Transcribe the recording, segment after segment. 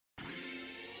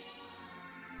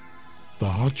the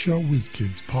Hotshot Whiz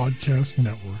Kids Podcast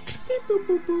Network. Beep, boop,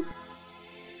 boop, boop.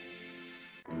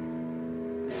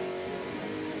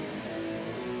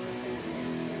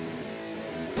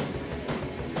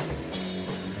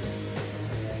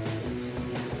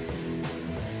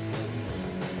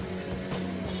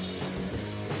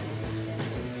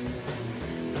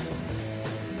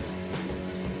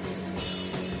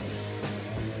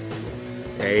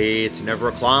 Hey, it's never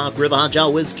o'clock. We're the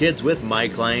Hotshot Whiz Kids with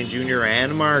Mike Klein Jr.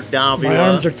 and Mark Davila. My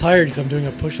arms are tired because I'm doing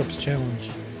a push-ups challenge.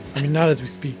 I mean, not as we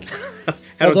speak.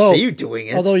 I don't see you doing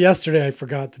it. Although yesterday I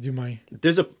forgot to do my...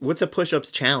 What's a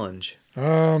push-ups challenge?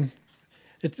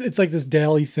 It's like this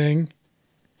daily thing.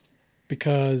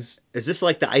 Because... Is this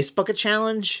like the ice bucket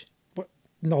challenge? What?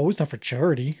 No, it's not for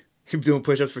charity. You're doing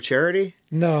push-ups for charity?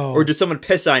 No. Or does someone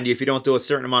piss on you if you don't do a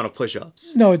certain amount of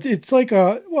push-ups? No, it's like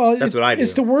a... Well, that's what I do.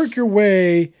 It's to work your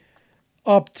way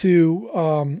up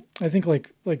to, I think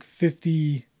like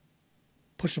 50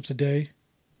 push-ups a day.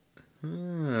 What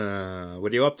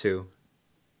are you up to?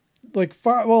 Like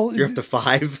 5... Well... You're up to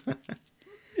 5?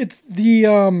 It's the...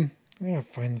 I gotta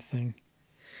find the thing.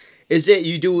 Is it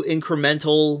you do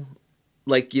incremental,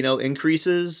 like,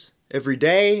 increases every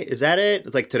day? Is that it?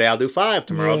 It's like today I'll do 5,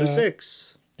 tomorrow I'll do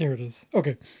 6. Here it is.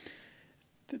 Okay.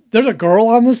 There's a girl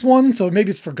on this one, so maybe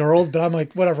it's for girls, but I'm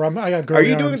like, whatever. I got girl Are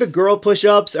you arms. doing the girl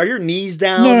push-ups? Are your knees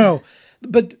down? No.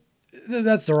 But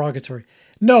that's derogatory.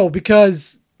 No,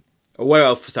 because...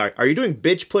 Well, sorry. Are you doing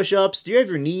bitch push-ups? Do you have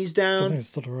your knees down? I think it's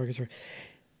still derogatory.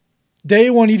 Day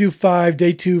 1, you do 5.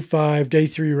 Day 2, 5. Day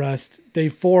 3, rest. Day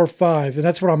 4, 5. And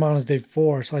that's what I'm on is day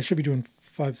 4, so I should be doing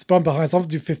 5. But I'm behind, so I'll have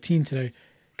to do 15 today,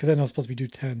 because I know I'm supposed to be do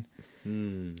 10.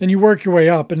 And you work your way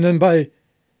up, and then by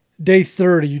day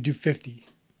 30, you do 50.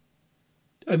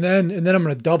 And then I'm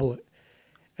going to double it.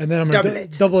 And then I'm going to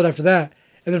double it after that.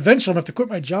 And then eventually I'm going to have to quit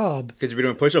my job. Because you'll be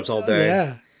doing push-ups all day.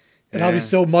 Yeah. And I'll be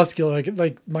so muscular.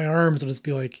 Like my arms will just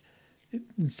be like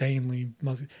insanely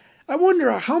muscular. I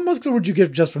wonder, how muscular would you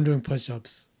get just from doing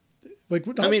push-ups? Like,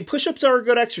 I mean, push-ups are a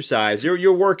good exercise.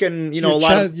 You're working, a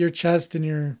lot of your chest and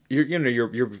you're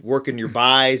working your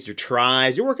bis, your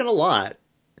tris. You're working a lot.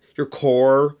 Your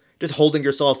core, just holding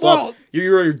yourself up.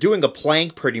 You're doing a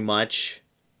plank pretty much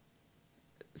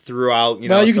throughout.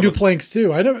 Well, you can do planks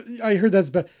too. I heard that's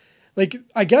bad. Like,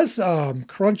 I guess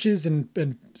crunches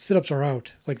and sit-ups are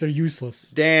out. Like, they're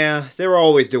useless. Yeah, they're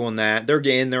always doing that. They're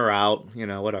in, they're out.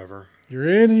 Whatever. You're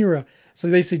in and you're out. So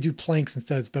they say do planks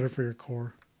instead. It's better for your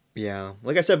core. Yeah,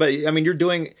 like I said, but I mean,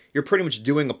 you're pretty much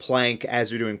doing a plank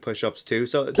as you're doing push-ups too.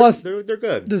 So plus, they're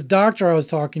good. This doctor I was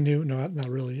talking to, no, not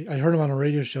really. I heard him on a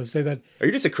radio show say that. Are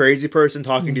you just a crazy person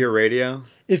talking to your radio?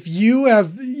 If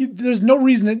there's no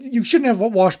reason that you shouldn't have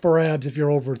washboard abs if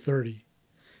you're over 30.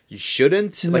 You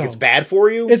shouldn't? No. Like it's bad for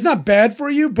you? It's not bad for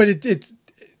you, but it's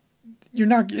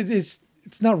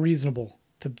not reasonable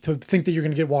to think that you're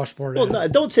going to get washboard abs. Well,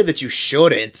 no, don't say that you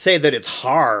shouldn't. Say that it's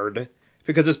hard.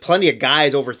 Because there's plenty of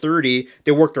guys over 30,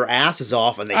 they work their asses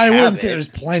off and I wouldn't say there's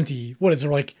plenty. What is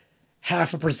there, like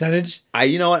half a percentage?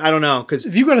 You know what? I don't know. Because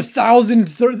if you got 1,000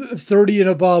 30 and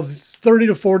above, 30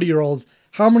 to 40-year-olds,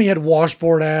 how many had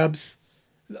washboard abs?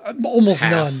 Almost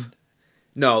half. None.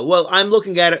 No. Well, I'm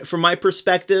looking at it from my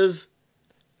perspective.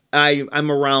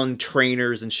 I'm around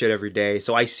trainers and shit every day.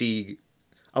 So I see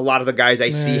a lot of the guys I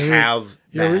see have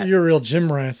that. You're a real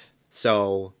gym rat.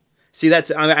 So... See,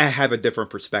 I have a different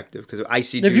perspective because I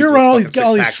see. If you're around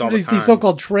all these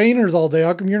so-called trainers all day,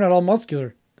 how come you're not all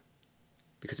muscular?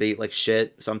 Because they eat like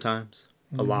shit sometimes,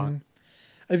 a lot.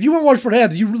 If you want washboard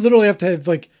abs, you literally have to have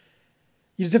you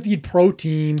just have to eat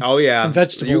protein. Oh yeah, and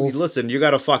vegetables. You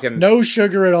got to fucking no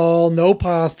sugar at all, no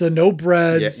pasta, no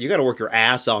breads. Yeah, you got to work your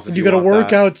ass off. And you got to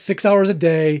work out 6 hours a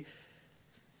day.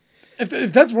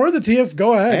 If that's worth it to you,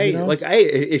 go ahead. Hey,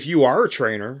 if you are a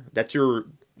trainer, that's your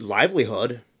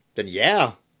livelihood. Then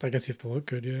yeah. I guess you have to look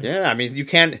good, yeah. Yeah, I mean, you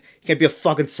can't be a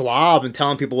fucking slob and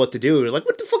telling people what to do. You're like,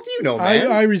 what the fuck do you know, man?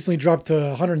 I recently dropped to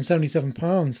 177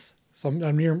 pounds, so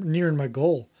I'm nearing my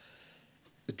goal.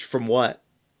 From what?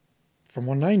 From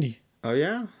 190. Oh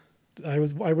yeah? I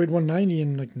weighed 190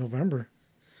 in like November.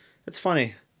 That's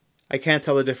funny. I can't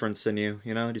tell the difference in you,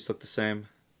 you just look the same.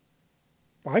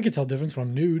 Well, I could tell the difference when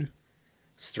I'm nude.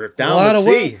 Strip down, let's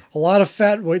see. A lot of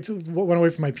fat went away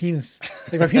from my penis.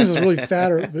 Like my penis was really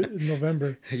fat in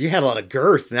November. You had a lot of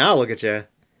girth. Now look at you.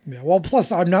 Yeah. Well,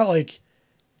 plus I'm not like,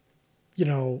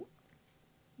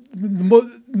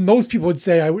 most people would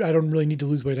say I don't really need to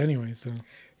lose weight anyway. So.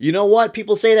 You know what?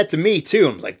 People say that to me too.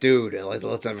 I'm like, dude,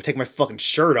 let's take my fucking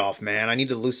shirt off, man. I need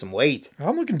to lose some weight.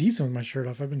 I'm looking decent with my shirt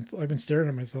off. I've been staring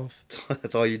at myself.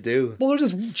 That's all you do. Well,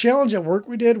 there's this challenge at work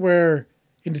we did where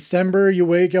in December,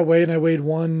 got weighed, and I weighed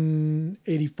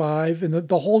 185. And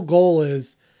the whole goal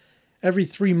is every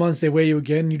 3 months they weigh you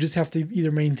again. You just have to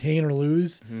either maintain or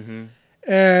lose. Mm-hmm.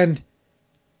 And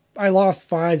I lost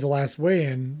 5 the last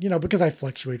weigh-in, because I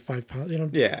fluctuate 5 pounds,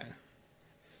 Yeah.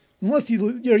 Unless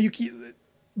you keep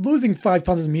losing 5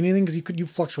 pounds doesn't mean anything because you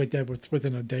fluctuate that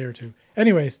within a day or two.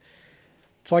 Anyways,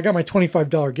 so I got my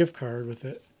 $25 gift card with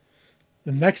it.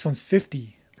 The next one's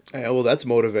 $50. Yeah, well, that's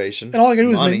motivation. And all I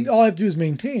have to do is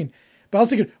maintain. But I was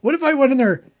thinking, what if I went in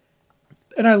there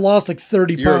and I lost like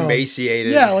 30 pounds? You're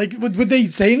emaciated. Yeah, like would they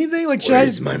say anything? Like,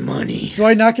 where's my money? Do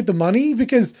I not get the money?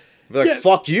 Because Be like,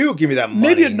 fuck you, give me that money.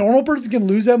 maybe a normal person can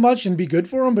lose that much and be good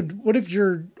for them, but what if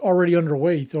you're already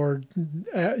underweight or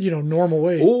normal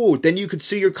weight? Oh, then you could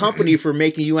sue your company for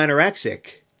making you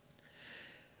anorexic.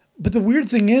 But the weird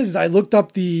thing is, I looked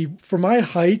up for my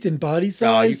height and body size.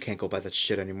 Oh, you can't go by that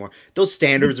shit anymore. Those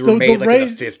standards were made in the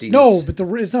 50s. No, but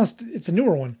it's not. It's a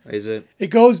newer one. Is it?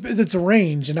 It's a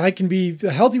range, and I can be,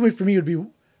 a healthy weight for me would be,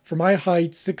 for my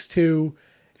height, 6'2",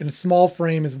 and a small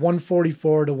frame is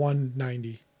 144 to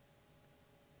 190.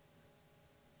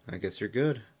 I guess you're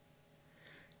good.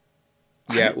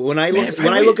 Yeah, when I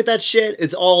look at that shit,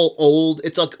 it's all old.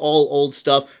 It's like all old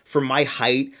stuff. For my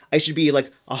height, I should be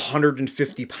like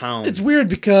 150 pounds. It's weird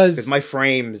because my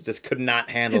frame just could not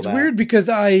handle that. It's weird because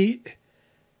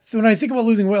when I think about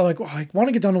losing weight, I'm like, I want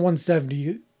to get down to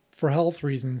 170 for health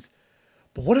reasons.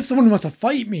 But what if someone wants to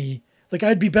fight me? Like,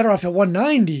 I'd be better off at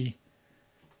 190.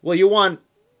 Well, you want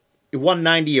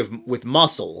 190 with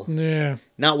muscle. Yeah.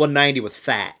 Not 190 with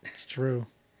fat. It's true.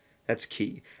 That's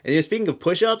key. And speaking of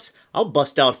push-ups, I'll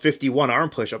bust out 51 arm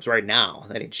push-ups right now.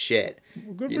 That ain't shit.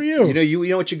 Well, good for you. You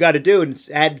know what you got to do,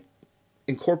 and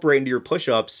incorporate into your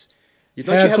push-ups.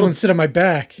 Have someone sit on my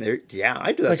back. Yeah,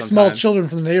 I do that. Like sometimes. Small children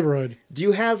from the neighborhood. Do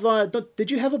you have? Did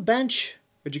you have a bench?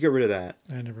 Or did you get rid of that?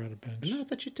 I never had a bench. No, I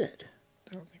thought you did.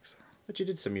 I don't think so. I thought you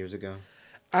did some years ago.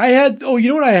 I had. Oh, you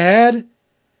know what I had?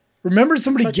 Remember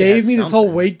somebody gave me this whole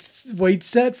weight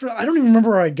set for. I don't even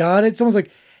remember where I got it. Someone's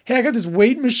like, "Hey, I got this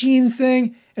weight machine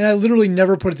thing," and I literally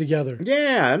never put it together.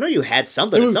 Yeah, I know you had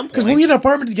something at some point. Because when we had an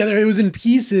apartment together, it was in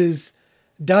pieces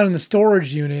down in the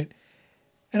storage unit.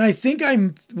 And I think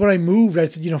when I moved, I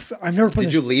said, I've never put.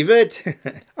 Did you leave it?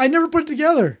 I never put it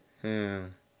together. Yeah.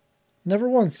 Never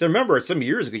once. So remember, some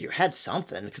years ago, you had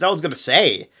something. Because I was going to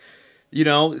say,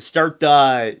 start,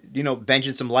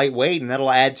 benching some light weight, and that'll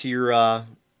add to your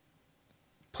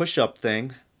push-up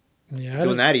thing. Yeah,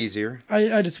 doing that easier.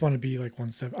 I just want to be like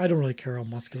 170. I don't really care how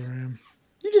muscular I am.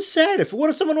 You just said, what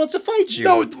if someone wants to fight you?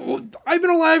 No, I've been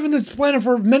alive in this planet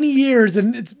for many years,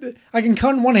 and I can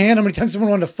count in one hand how many times someone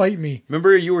wanted to fight me.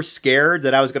 Remember you were scared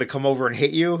that I was going to come over and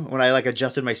hit you when I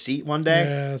adjusted my seat one day?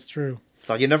 Yeah, that's true.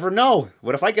 So you never know.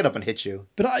 What if I get up and hit you?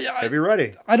 But be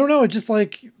ready. I don't know. It's just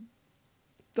like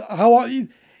and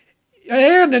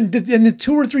the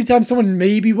 2 or 3 times someone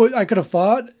I could have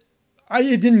fought,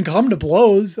 it didn't come to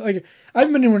blows. Like, I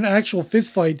haven't been in an actual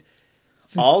fist fight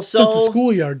since the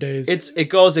schoolyard days. It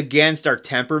goes against our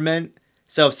temperament.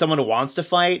 So if someone wants to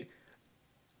fight,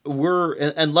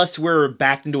 unless we're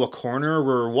backed into a corner,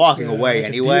 we're walking away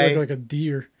anyway. Like a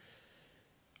deer.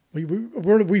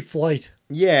 We flight.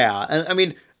 Yeah, I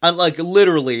mean, like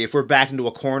literally, if we're backed into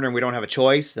a corner and we don't have a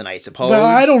choice, then I suppose. Well,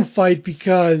 I don't fight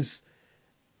because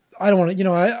I don't want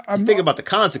to. I'm think about the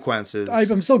consequences.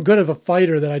 I'm so good of a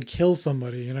fighter that I'd kill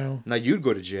somebody. Now you'd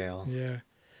go to jail. Yeah,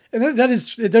 and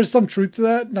there's some truth to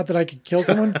that. Not that I could kill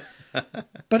someone,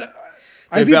 but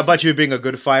about you being a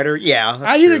good fighter. Yeah,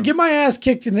 I'd either get my ass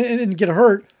kicked and get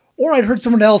hurt, or I'd hurt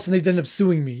someone else and they'd end up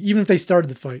suing me, even if they started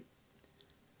the fight.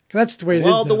 That's the way it is.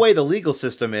 Well, the way the legal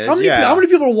system is. How many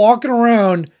people are walking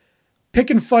around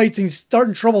picking fights and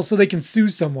starting trouble so they can sue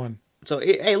someone? So,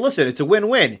 hey, listen, it's a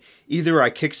win-win. Either I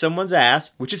kick someone's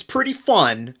ass, which is pretty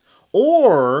fun,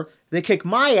 or they kick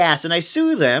my ass and I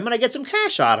sue them and I get some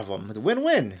cash out of them. It's a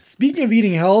win-win. Speaking of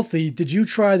eating healthy, did you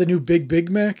try the new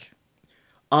Big Mac?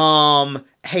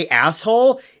 Hey,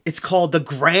 asshole, it's called the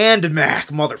Grand Mac,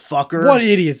 motherfucker. What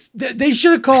idiots. They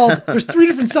should have called, there's 3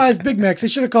 different sized Big Macs. They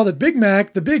should have called it Big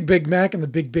Mac, the Big Mac, and the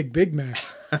Big Mac.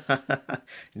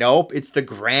 Nope, it's the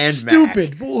Grand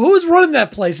Stupid. Mac. Well, who's running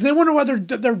that place? And they wonder why their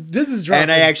business dropped.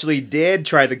 And I actually did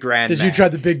try the Grand Mac. Did you try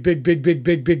the Big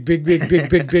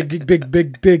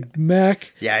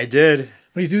Mac? Yeah, I did.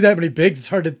 When you do that many bigs, it's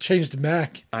hard to change to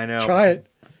Mac. I know. Try it.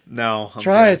 No.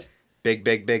 Try it. Big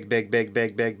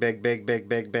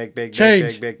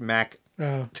Mac.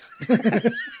 Oh.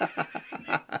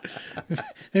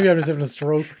 Maybe I'm just having a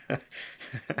stroke.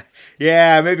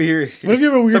 Yeah, maybe you're. What if you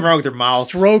have a weird something wrong with your mouth?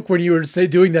 stroke when you were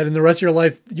doing that, and the rest of your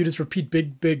life you just repeat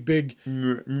big, big, big,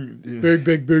 big,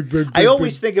 big, big, big. I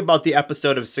always think about the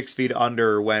episode of 6 Feet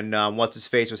Under when what's his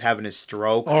face was having his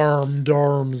stroke. Arm.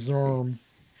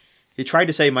 He tried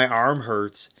to say my arm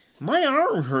hurts. My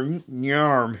arm hurts.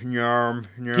 Yarm.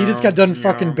 He just got done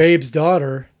fucking Babe's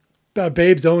daughter.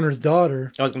 Babe's owner's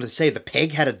daughter. I was going to say the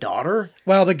pig had a daughter.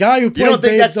 Well, the guy who played you don't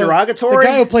think that's derogatory?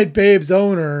 The guy who played Babe's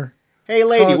owner. Hey,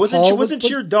 lady, wasn't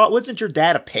your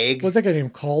dad a pig? What's that guy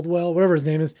named Caldwell? Whatever his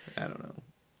name is. I don't know.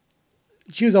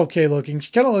 She was okay looking.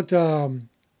 She kind of looked.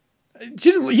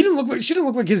 She didn't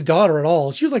look like his daughter at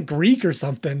all. She was like Greek or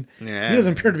something. Yeah. He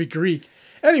doesn't appear to be Greek.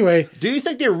 Anyway, do you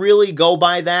think they really go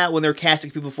by that when they're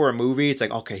casting people for a movie? It's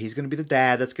like, okay, he's going to be the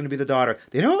dad, that's going to be the daughter.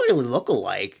 They don't really look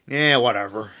alike. Yeah,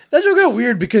 whatever. That's a bit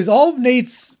weird because all of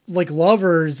Nate's like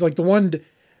lovers, like the one,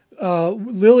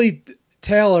 Lily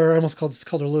Taylor, I almost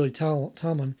called her Lily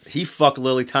Tomlin. He fucked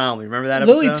Lily Tomlin. Remember that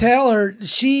episode? Lily Taylor,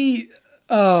 she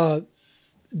died,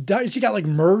 she got like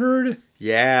murdered.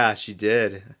 Yeah, she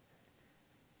did.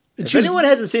 And if anyone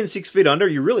hasn't seen 6 Feet Under,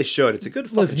 you really should. It's a good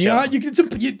fucking show.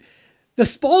 The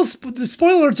spoiler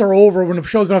alerts are over when the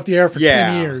show's been off the air for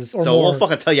 10 years or so more. we'll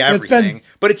fucking tell you everything.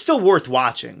 But it's still worth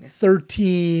watching.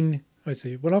 13, let's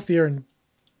see, went off the air in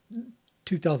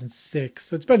 2006.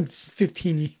 So it's been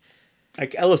 15 years.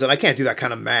 Listen, I can't do that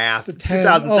kind of math.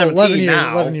 2017 11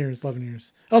 now. 11 years. I don't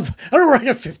know where I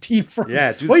got 15 from.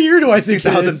 Yeah. What year do I think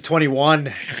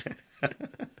 2021. Are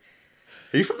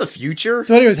you from the future?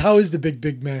 So anyways, how is the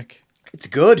Big Mac? It's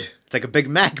good. It's like a Big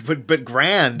Mac, but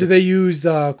grand. Do they use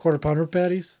quarter pounder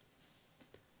patties?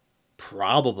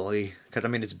 Probably, because I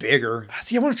mean it's bigger.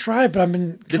 See, I want to try it, but I've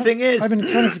been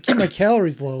kind of keeping my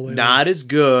calories low lately. Not as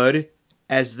good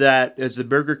as the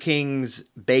Burger King's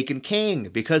Bacon King,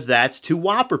 because that's 2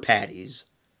 Whopper patties,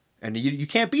 and you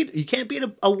can't beat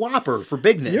a Whopper for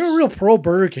bigness. You're a real pro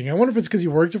Burger King. I wonder if it's because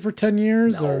you worked there for 10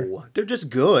 years. No, they're just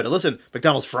good. Listen,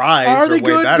 McDonald's fries are way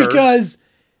good better because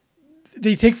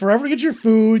they take forever to get your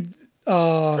food.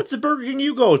 That's the Burger King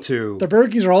you go to. The Burger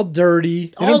Kings are all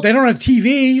dirty. They don't have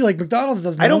TV like McDonald's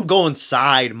does now. I don't go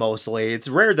inside mostly. It's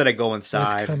rare that I go inside.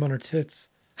 Nice come on her tits.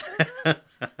 Is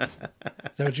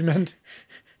that what you meant?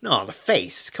 No, the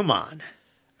face. Come on.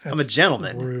 I'm a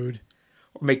gentleman. Rude.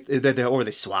 Or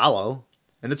they swallow,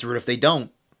 and it's rude if they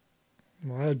don't.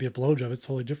 Well, that would be a blowjob. It's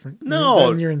totally different. No.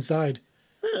 Then you're inside.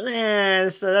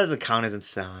 That doesn't count as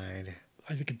inside.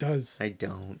 I think it does. I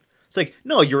don't. It's like,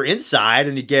 no, you're inside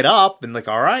and you get up and like,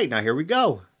 all right, now here we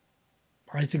go.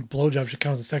 I think blowjob should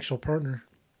count as a sexual partner.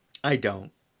 I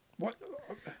don't. What?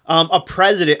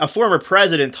 A former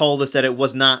president told us that it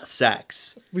was not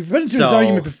sex. We've been into this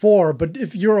argument before, but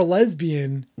if you're a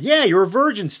lesbian... Yeah, you're a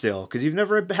virgin still, because you've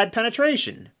never had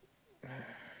penetration.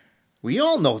 We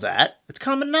all know that. It's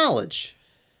common knowledge.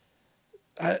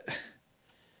 What?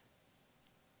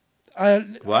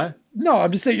 No,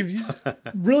 I'm just saying,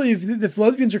 if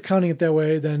lesbians are counting it that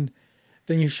way, then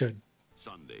you should.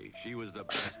 Sunday, she was the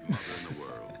best mother in the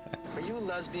world. Are you a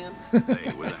lesbian?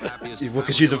 They were the happiest. Well,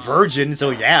 because she's a virgin,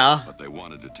 so yeah. But they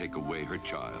wanted to take away her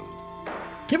child.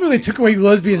 Can't believe they took away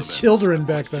lesbians' children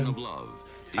back then.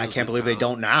 I can't believe they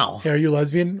don't now. Hey, are you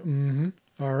lesbian?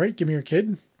 Mm-hmm. All right, give me your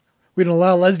kid. We don't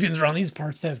allow lesbians around these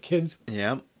parts to have kids.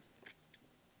 Yeah.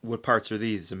 What parts are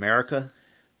these? America?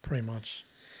 Pretty much.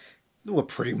 Well,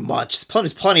 pretty much.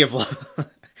 There's plenty of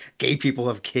gay people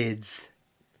have kids.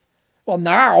 Well,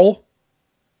 now.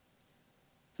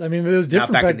 I mean, it was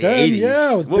different back back in the then. 80s.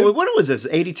 Yeah. When was this?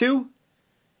 82?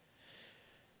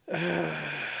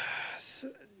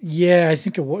 Yeah, I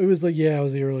think it was like, it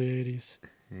was the early 80s.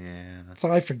 Yeah.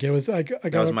 So I forget. It was that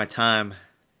was my time. I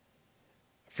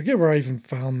forget where I even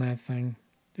found that thing.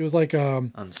 It was like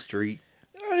on the street.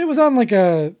 It was on like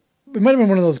it might have been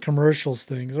one of those commercials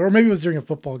things, or maybe it was during a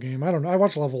football game. I don't know. I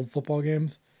watch a lot of old football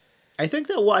games. I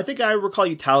think I recall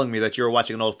you telling me that you were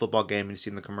watching an old football game and you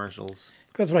seen the commercials.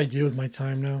 That's what I do with my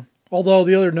time now. Although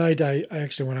the other night I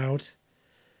actually went out.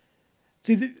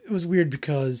 See, it was weird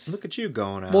because... Look at you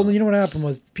going out. Well, you know what happened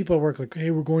was people at work like, hey,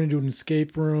 we're going to do an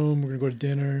escape room. We're going to go to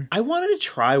dinner. I wanted to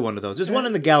try one of those. There's one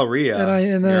in the Galleria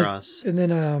near us. And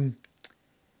then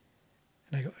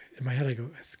I go, in my head, I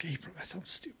go, escape room. That sounds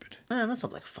stupid. Man, that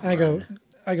sounds like fun. I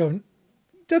go,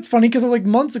 that's funny because like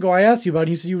months ago I asked you about it and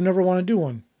you said you would never want to do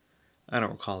one. I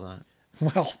don't recall that.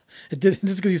 Well, it did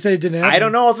just because you say it didn't happen. I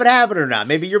don't know if it happened or not.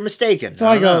 Maybe you're mistaken. So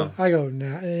I go,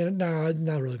 nah,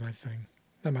 not really my thing.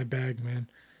 Not my bag, man.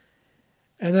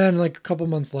 And then like a couple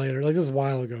months later, like this is a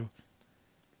while ago,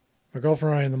 my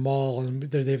girlfriend and I are in the mall and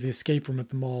they have the escape room at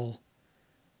the mall.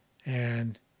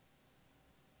 And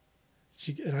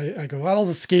I go, oh, those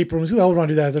escape rooms. Who the hell would want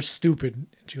to do that? They're stupid. And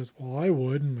she goes, well, I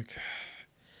would. And I'm like,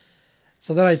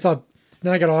 so then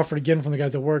I got offered again from the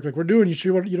guys at work. Like, we're doing, you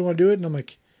sure you don't want to do it? And I'm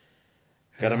like,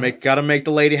 Gotta make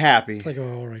the lady happy. it's like,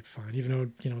 oh, all right, fine. Even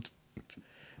though,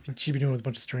 she'd be doing it with a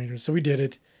bunch of strangers. So we did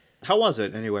it. How was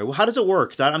it anyway? Well, how does it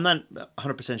work? 'Cause I'm not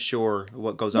 100% sure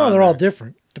what goes on. No, they're there. all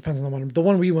different. Depends on the one. The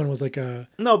one we went was like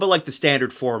No, but like the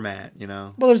standard format,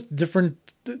 Well, there's different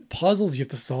puzzles you have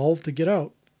to solve to get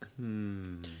out.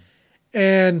 And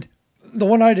the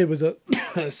one I did was a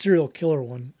serial killer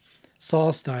one,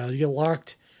 Saw style. You get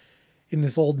locked in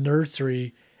this old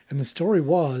nursery, and the story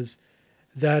was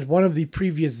that one of the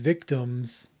previous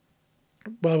victims,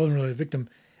 well, it wasn't really a victim,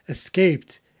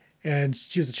 escaped, and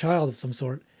she was a child of some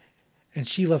sort, and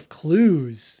she left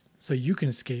clues so you can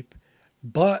escape.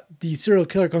 But the serial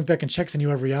killer comes back and checks on you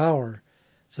every hour.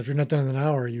 So if you're not done in an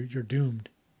hour, you're doomed.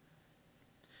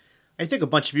 I think a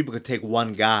bunch of people could take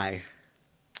one guy.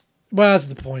 Well, that's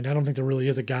the point. I don't think there really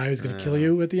is a guy who's going to kill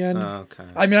you at the end. Okay.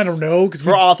 I mean, I don't know. Cause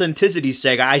For authenticity's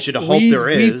sake, I should hope there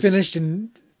is. We finished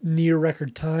in near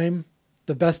record time.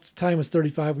 The best time was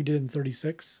 35. We did it in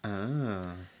 36.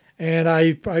 Ah. And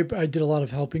I did a lot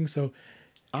of helping. So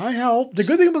I helped. the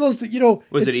good thing about those,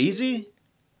 Was it easy?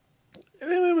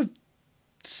 It was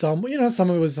some of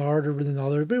it was harder than the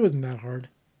other, but it wasn't that hard.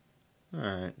 All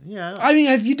right. Yeah. I mean,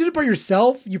 if you did it by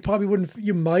yourself, you probably wouldn't.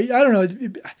 You might. I don't know.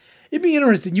 It'd be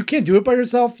interesting. You can't do it by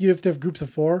yourself. You have to have groups of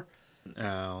 4.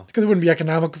 Oh. Because it wouldn't be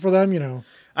economical for them,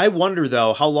 I wonder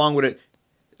though, how long would it?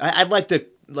 I'd like to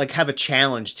have a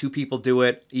challenge. 2 people do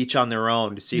it each on their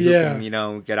own to see who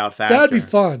can get out faster. That'd be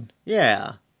fun.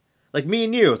 Yeah. Like me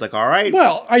and you. It's like, all right.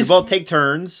 Well, we both take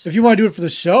turns. If you want to do it for the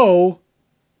show,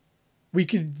 we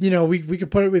could, we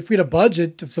could put it, if we had a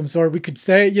budget of some sort, we could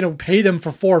say, pay them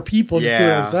for 4 people, just do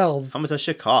it ourselves. How much does that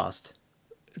shit cost?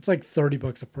 It's like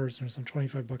 $30 a person or something,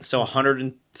 $25.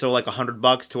 So like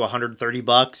 $100 to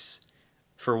 $130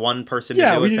 for one person.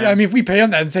 Yeah, to do it I mean, if we pay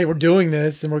them that and say we're doing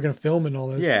this and we're going to film and all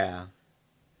this. Yeah.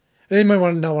 They might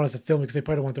not want us to film it because they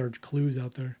probably don't want their clues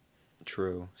out there.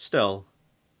 True. Still.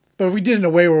 But if we did it in a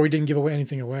way where we didn't give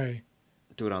anything away.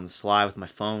 Do it on the sly with my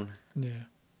phone. Yeah.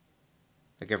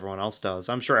 Like everyone else does.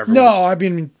 I'm sure everyone. No, I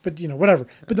mean, but whatever.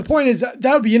 But the point is that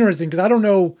would be interesting because I don't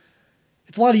know.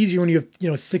 It's a lot easier when you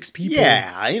have 6 people.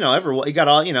 Yeah, everyone. You got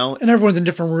all and everyone's in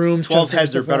different rooms. 12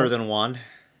 heads are better than one.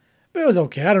 But it was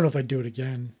okay. I don't know if I'd do it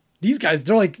again. These guys,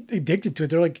 they're like addicted to it.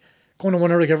 They're like going to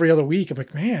one like every other week. I'm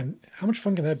like, man, how much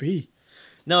fun can that be?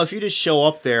 No, if you just show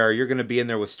up there, you're going to be in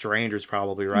there with strangers,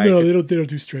 probably, right? No, they don't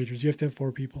do strangers. You have to have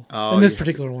 4 people. Oh, in this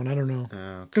particular one, I don't know.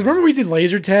 Okay. Because remember we did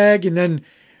laser tag, and then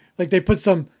like they put us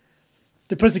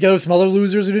together with some other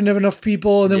losers who didn't have enough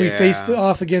people, and then we faced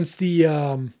off against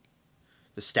the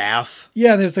staff.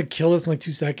 Yeah, and they just like kill us in like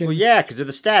 2 seconds. Well, yeah, because they're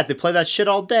the staff. They play that shit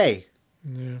all day.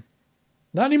 Yeah.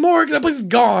 Not anymore, because that place is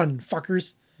gone,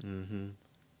 fuckers. Mm-hmm.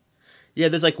 Yeah,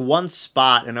 there's like one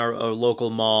spot in our local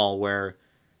mall where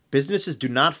businesses do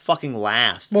not fucking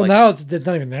last. Well, now it's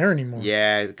not even there anymore.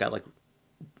 Yeah, it got like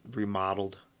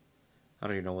remodeled. I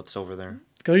don't even know what's over there.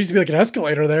 Because there used to be like an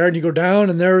escalator there, and you go down,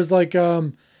 and there was like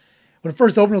when it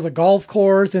first opened, it was a golf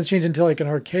course, then it changed into like an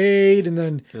arcade, and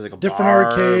then There's like a different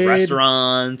bar, arcade,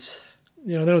 restaurant.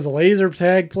 Then it was a laser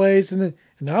tag place, and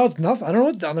now it's nothing. I don't know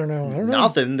what's down there now. I don't know.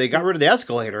 Nothing. They got rid of the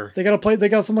escalator. They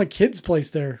got some like kids place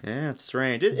there. Yeah, it's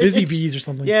strange. Busy Bees or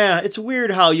something. Yeah, it's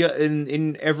weird how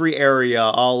in every area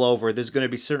all over, there's going to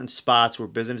be certain spots where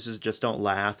businesses just don't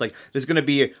last. Like there's going to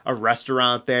be a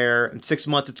restaurant there. In 6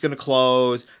 months, it's going to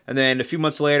close, and then a few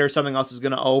months later, something else is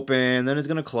going to open. Then it's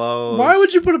going to close. Why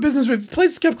would you put a business if the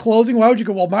place kept closing? Why would you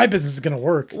go? Well, my business is going to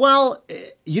work. Well,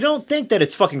 you don't think that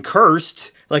it's fucking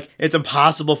cursed. Like, it's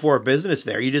impossible for a business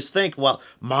there. You just think, well,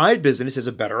 my business is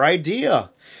a better idea.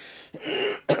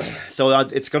 So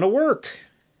it's going to work.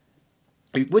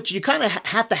 Which you kind of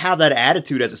have to have that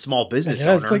attitude as a small business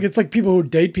owner. It's like people who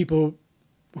date people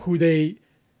who the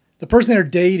person they're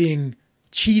dating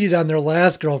cheated on their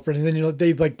last girlfriend, and then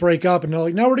they like break up and they're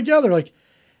like, now we're together. Like,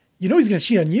 he's going to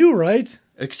cheat on you, right?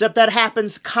 Except that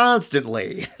happens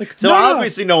constantly. Like, so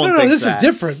obviously no one thinks this is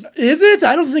different. Is it?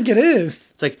 I don't think it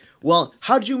is. It's like, well,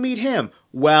 how'd you meet him?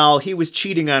 Well, he was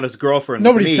cheating on his girlfriend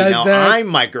Nobody with me. says now that. I'm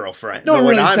my girlfriend. No one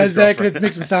really says that because it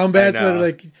makes them sound bad. So they're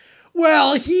like,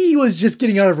 well, he was just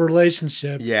getting out of a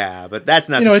relationship. Yeah, but that's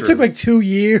not the truth. It took like 2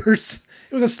 years.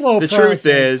 It was a slow process. The truth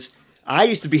is, I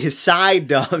used to be his side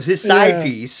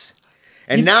piece,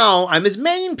 and now I'm his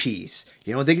main piece.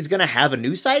 You don't think he's going to have a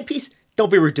new side piece? Don't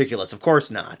be ridiculous. Of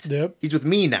course not. Yep. He's with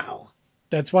me now.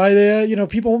 That's why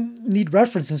people need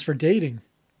references for dating.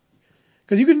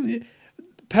 Because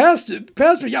Past,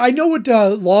 yeah, I know what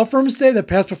law firms say, that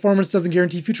past performance doesn't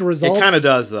guarantee future results. It kind of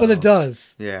does, though. But it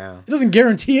does. Yeah. It doesn't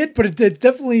guarantee it, but it's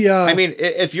definitely... I mean,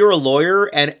 if you're a lawyer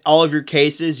and all of your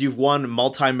cases, you've won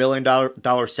multi-million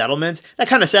dollar settlements, that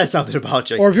kind of says something about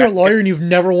you. Or if you're a lawyer and you've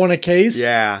never won a case.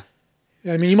 Yeah.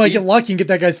 I mean, you might get lucky and get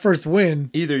that guy's first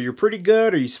win. Either you're pretty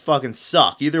good or you fucking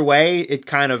suck. Either way, it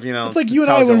kind of, It's like you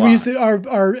and I when we used to,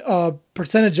 our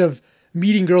percentage of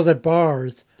meeting girls at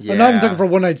bars. Yeah. I'm not even talking for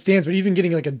one night stands, but even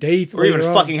getting like a date. Or even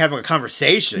fucking having a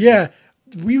conversation. Yeah.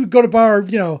 We would go to bar,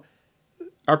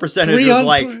 Our percentage was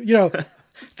like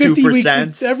 50 2%.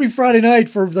 weeks every Friday night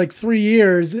for like 3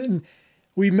 years. And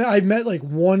I met like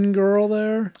one girl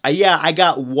there. I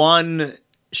got one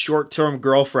short-term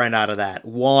girlfriend out of that.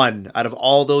 One out of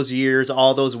all those years,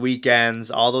 all those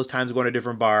weekends, all those times going to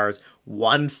different bars.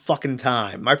 One fucking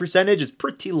time. My percentage is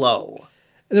pretty low.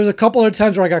 There was a couple other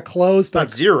times where I got close, but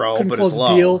not zero, couldn't but close it's the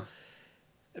low. deal.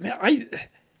 I mean,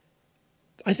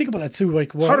 I think about that too.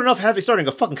 Like, what? Hard enough starting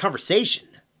a fucking conversation.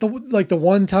 The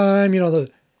one time,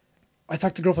 I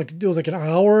talked to a girl for it was like an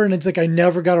hour, and it's like I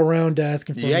never got around to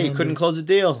asking for. Yeah, you couldn't close a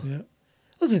deal. Yeah.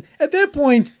 Listen, at that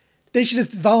point, they should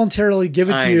just voluntarily give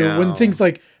it to I you know. when things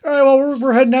like, all right, well,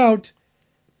 we're heading out.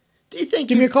 Do you think?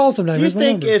 Give me a call sometime. Do you Here's my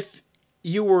think number. if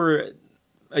you were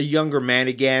a younger man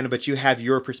again, but you have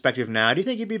your perspective now, do you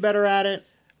think you'd be better at it?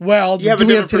 Well, You have do a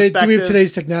we have different perspective?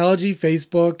 today's technology,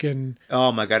 Facebook, and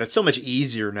Oh my god, it's so much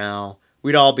easier now.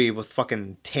 We'd all be with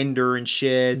fucking Tinder and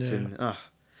shits and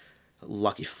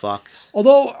lucky fucks.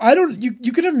 although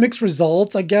you could have mixed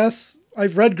results, I guess.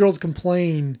 I've read girls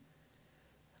complain.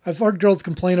 I've heard girls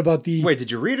complain about the. Wait, did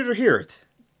you read it or hear it?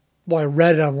 Well, I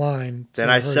read it online.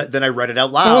 Then so I read it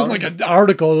out loud. It wasn't like an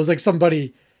article. It was like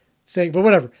somebody saying, but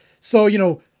whatever. So,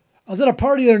 I was at a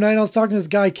party the other night. I was talking to this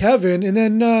guy, Kevin, and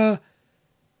then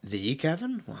The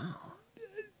Kevin? Wow.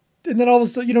 all of a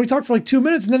sudden, we talked for like 2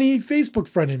 minutes, and then he Facebook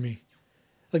friended me.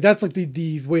 Like, that's like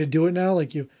the way to do it now.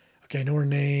 Like, I know her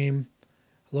name.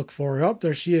 Look for her. Oh,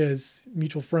 there she is.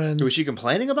 Mutual friends. Was she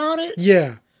complaining about it?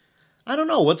 Yeah. I don't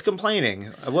know. What's complaining?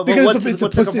 Because What's it's a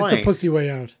pussy way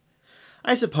out.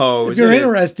 I suppose. If you're it is.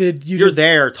 interested, You're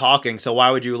there talking, so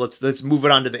why would you? Let's move it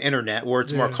onto the internet where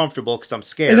it's more Yeah. comfortable because I'm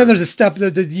scared. And then there's a step,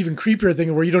 the even creepier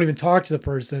thing where you don't even talk to the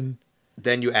person.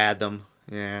 Then you add them.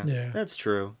 Yeah. Yeah. That's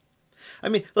true. I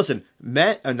mean, listen,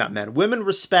 women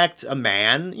respect a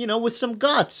man, with some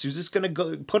guts who's just gonna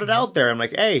go put it out there. I'm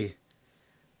like, hey,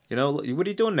 what are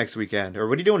you doing next weekend, or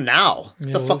what are you doing now?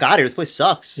 Get the fuck out of here. This place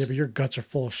sucks. Yeah, but your guts are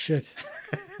full of shit.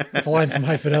 That's a line from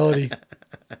High Fidelity.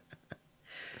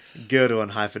 Good one,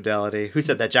 High Fidelity. Who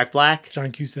said that? Jack Black?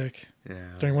 John Cusack. Yeah.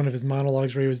 During one of his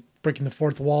monologues where he was breaking the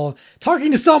fourth wall,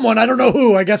 talking to someone, I don't know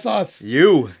who, I guess us.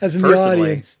 You, as in personally. the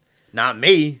audience. Not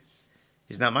me.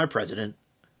 He's not my president.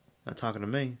 Not talking to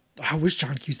me. I wish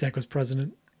John Cusack was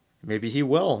president. Maybe he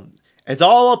will. It's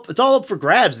all up for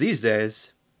grabs these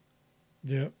days.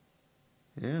 Yeah.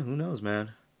 Yeah, who knows,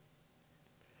 man?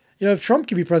 If Trump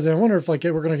could be president, I wonder if we're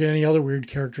going to get any other weird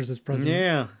characters as president.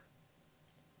 Yeah.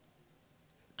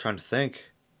 Trying to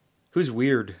think. Who's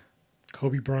weird?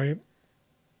 Kobe Bryant.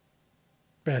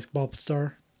 Basketball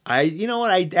star. You know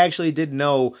what? I actually did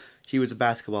know he was a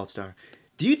basketball star.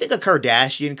 Do you think a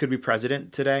Kardashian could be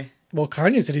president today? Well,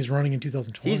 Kanye said he's running in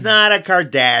 2020. He's not a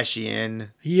Kardashian.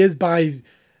 He is by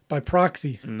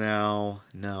proxy. No.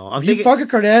 If you fuck a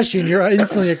Kardashian, you're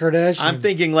instantly a Kardashian. I'm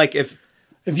thinking like if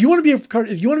you want to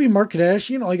be Mark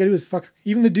Kardashian, all you gotta do is fuck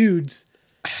even the dudes.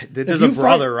 there's a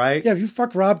brother, right? Yeah, if you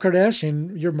fuck Rob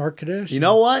Kardashian, you're Mark Kardashian. You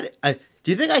know what? Do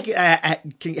you think I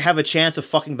can have a chance of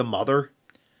fucking the mother?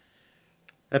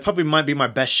 That probably might be my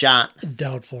best shot.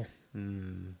 Doubtful.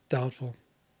 Doubtful.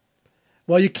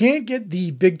 Well, you can't get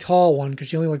the big tall one because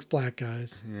she only likes black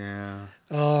guys. Yeah.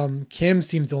 Kim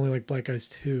seems to only like black guys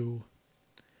too.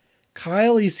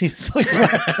 Kylie seems to like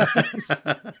black guys.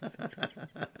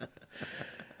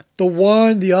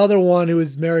 The other one who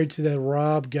was married to that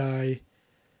Rob guy.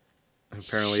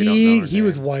 Apparently, you don't know her he name.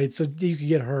 was white, so you could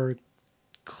get her.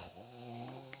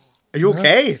 Are you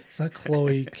okay? It's not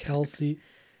Chloe, Kelsey.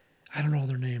 I don't know all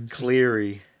their names.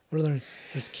 Cleary. What are their?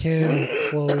 There's Kim,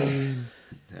 Chloe.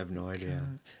 I have no idea.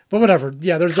 But whatever.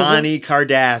 Yeah, there's Connie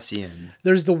Kardashian.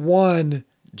 There's the one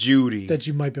Judy. that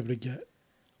you might be able to get.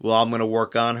 Well, I'm going to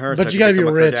work on her. But so you got to be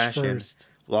become a rich Kardashian. first.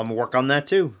 Well, I'm going to work on that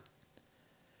too.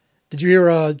 Did you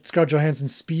hear Scarlett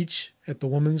Johansson's speech at the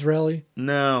women's rally?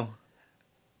 No.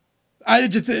 I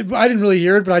didn't really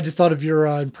hear it, but I just thought of your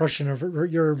impression of her.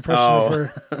 Your impression of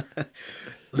her.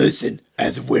 Listen,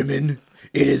 as women,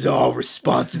 It is our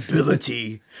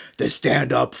responsibility to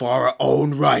stand up for our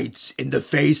own rights in the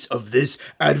face of this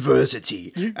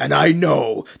adversity. And I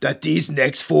know that these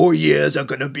next 4 years are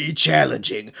going to be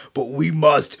challenging, but we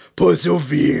must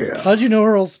persevere. How'd you know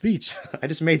her whole speech? I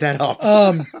just made that up.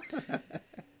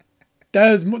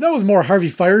 That was more Harvey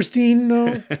Firestein,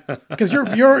 no? Because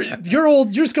your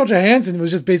old Scarlett Johansson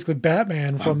was just basically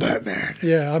Batman from I'm Batman.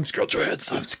 Yeah, I'm Scarlett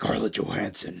Johansson. I'm Scarlett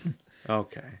Johansson.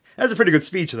 Okay. That's a pretty good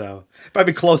speech, though.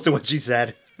 Probably close to what she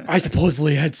said. I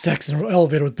supposedly had sex in an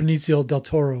elevator with Benicio del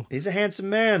Toro. He's a handsome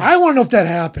man. I want to know if that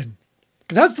happened.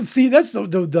 Because that's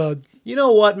the You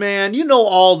know what, man? You know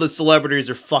all the celebrities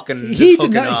are fucking he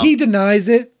hooking up. he denies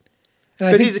it.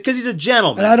 Because he's a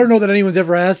gentleman. And I don't know that anyone's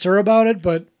ever asked her about it,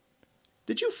 but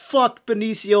Did you fuck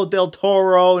Benicio del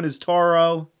Toro and his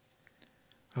Toro?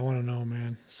 I want to know,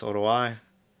 man. So do I.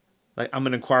 Like, I'm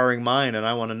an inquiring mind, and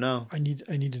I want to know. I need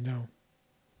to know.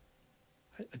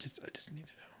 I just need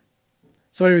to know.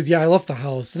 So, anyways, yeah, I left the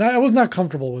house, and I was not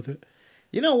comfortable with it.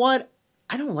 You know what?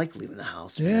 I don't like leaving the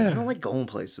house, man. Yeah. I don't like going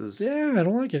places. Yeah, I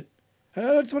don't like it.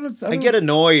 I get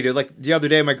annoyed. Like, the other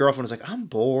day, my girlfriend was like, I'm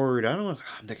bored. I'm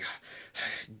like,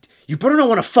 you better not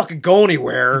want to fucking go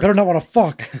anywhere. You better not want to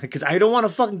fuck. Because I don't want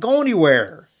to fucking go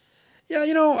anywhere. Yeah,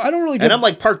 I don't really get... And I'm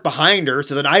like parked behind her,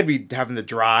 so then I'd be having to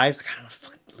drive. Like, I don't want to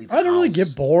fucking leave the I don't house. really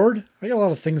get bored. I got a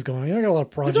lot of things going on. I got a lot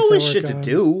of projects. There's always I shit work to on.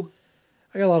 do.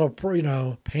 I got a lot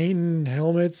of, painting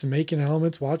helmets, making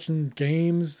helmets, watching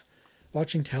games,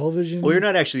 watching television. Well, you're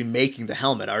not actually making the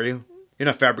helmet, are you? You're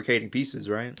not fabricating pieces,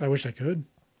 right? I wish I could.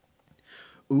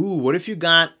 Ooh, what if you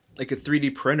got like a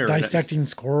 3D printer? Dissecting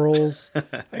squirrels. I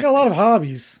got a lot of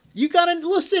hobbies. You gotta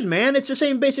listen, man. It's the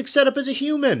same basic setup as a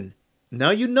human. Now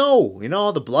you know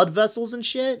all the blood vessels and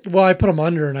shit. Well, I put them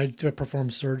under and I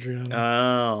performed surgery on them.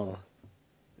 Oh,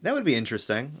 that would be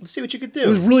interesting. Let's see what you could It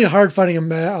was do. really hard finding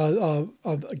a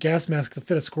gas mask to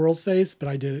fit a squirrel's face, but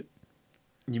I did it.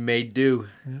 You made do.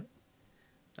 Yeah.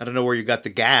 I don't know where you got the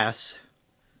gas.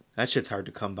 That shit's hard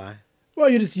to come by. Well,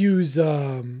 you just use, I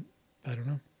don't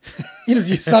know. You just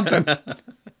use something.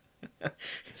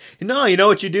 No, you know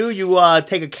what you do? You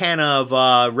take a can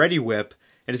of Ready Whip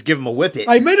and just give him a whip it.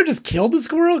 I might have just killed the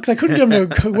squirrel because I couldn't get him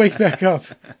to wake back up.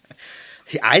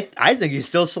 I think he's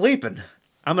still sleeping.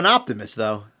 I'm an optimist,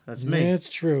 though. That's me. Yeah,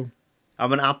 it's true.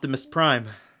 I'm an Optimus Prime.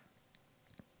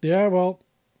 Yeah, well,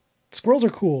 squirrels are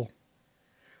cool.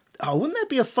 Oh, wouldn't that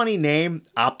be a funny name?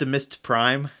 Optimist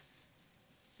Prime?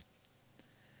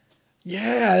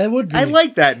 Yeah, that would be. I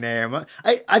like that name.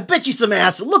 I bet you some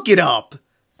ass. Look it up.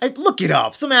 Look it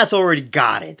up. Some ass already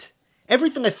got it.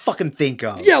 Everything I fucking think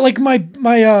of. Yeah, like my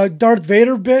Darth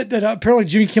Vader bit that apparently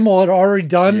Jimmy Kimmel had already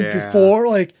done before,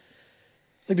 like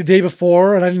the day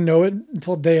before, and I didn't know it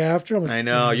until the day after. I'm like, I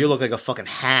know. You look like a fucking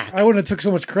hack. I wouldn't have took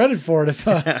so much credit for it if.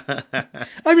 I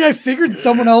mean, I figured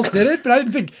someone else did it, but I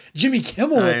didn't think Jimmy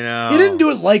Kimmel. I know. He didn't do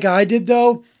it like I did,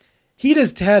 though. He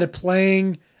just had it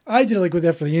playing. I did it like with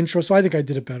that for the intro, so I think I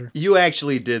did it better. You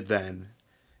actually did then.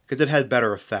 Because it had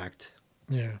better effect.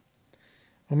 Yeah.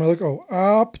 I'm like,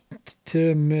 Optimist.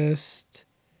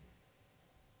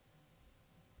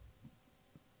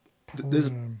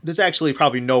 There's actually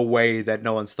probably no way that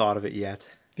no one's thought of it yet.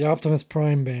 The Optimus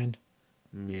Prime band.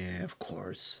 Yeah, of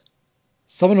course.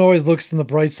 Someone always looks on the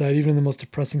bright side, even in the most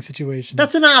depressing situations.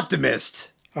 That's an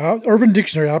optimist. Urban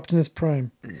Dictionary, Optimus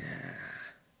Prime.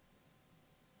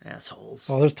 Assholes.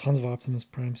 Oh, there's tons of Optimus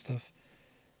Prime stuff.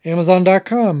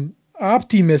 Amazon.com,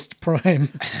 Optimist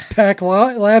Prime. Pack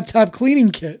laptop cleaning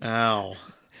kit. Ow.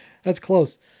 That's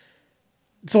close.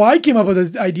 So I came up with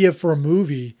this idea for a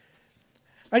movie.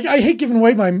 I hate giving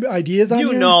away my ideas on here.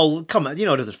 You know, come on. You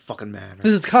know it doesn't fucking matter.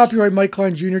 This is copyright Mike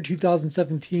Klein Jr.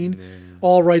 2017.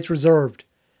 All rights reserved.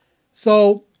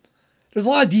 So there's a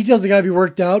lot of details that got to be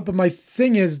worked out. But my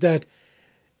thing is that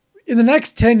in the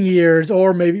next 10 years,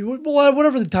 or maybe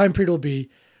whatever the time period will be,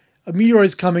 a meteor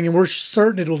is coming and we're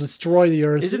certain it'll destroy the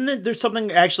Earth. Isn't there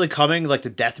something actually coming, like the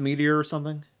death meteor or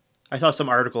something? I saw some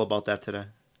article about that today.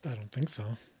 I don't think so.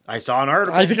 I saw an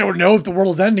article. I think I would know if the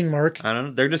world is ending, Mark. I don't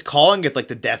know. They're just calling it like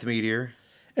the death meteor.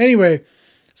 Anyway,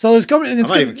 so there's coming. And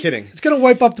it's I'm not gonna, even kidding. It's going to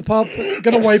wipe up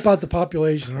wipe out the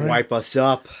population. Right? Wipe us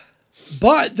up.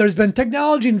 But there's been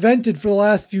technology invented for the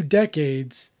last few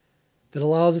decades that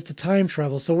allows us to time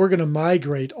travel. So we're going to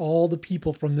migrate all the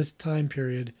people from this time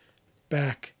period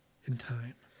back in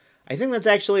time. I think that's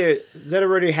actually that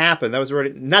already happened. That was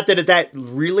already not that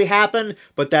really happened,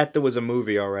 but that there was a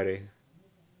movie already.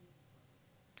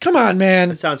 Come on, man.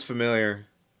 That sounds familiar.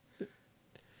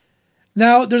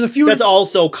 Now there's a few. That's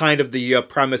also kind of the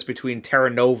premise between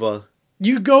Terra Nova.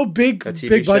 You go big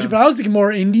TV budget, show. but I was thinking more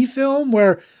indie film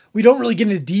where we don't really get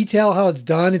into detail how it's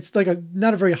done. It's like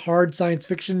not a very hard science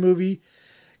fiction movie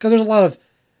because there's a lot of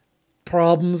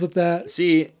problems with that.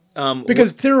 See,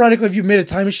 because theoretically, if you made a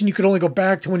time machine, you could only go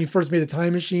back to when you first made the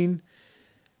time machine.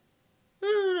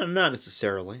 Not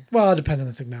necessarily. Well, it depends on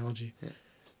the technology. Yeah.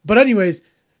 But anyways,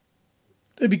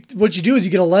 what you do is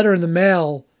you get a letter in the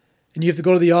mail, and you have to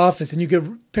go to the office, and you get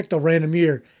picked a random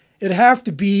year. It'd have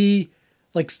to be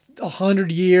like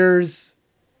 100 years.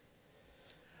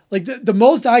 Like the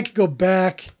most I could go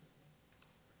back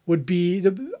would be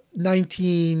the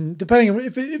 19, depending on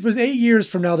if it was 8 years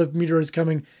from now the meteor is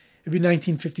coming, it'd be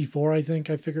 1954, I think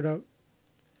I figured out.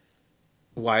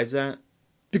 Why is that?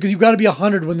 Because you've got to be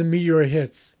 100 when the meteor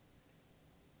hits.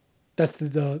 That's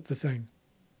the thing.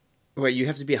 Wait, you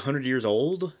have to be 100 years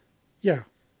old? Yeah.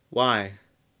 Why?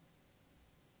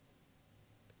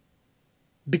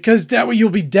 Because that way you'll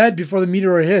be dead before the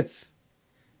meteor hits.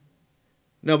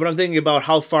 No, but I'm thinking about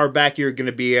how far back you're going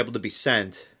to be able to be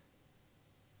sent.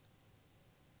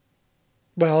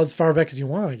 Well, as far back as you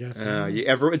want, I guess.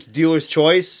 It's dealer's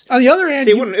choice. On the other hand,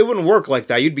 see, it wouldn't work like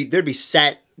that. There'd be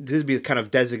set. There'd be kind of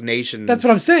designation. That's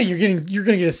what I'm saying. You're going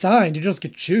to get assigned. You just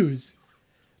get to choose.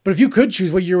 But if you could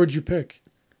choose, what year would you pick?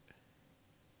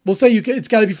 We'll say it's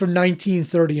got to be from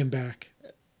 1930 and back.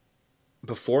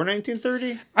 Before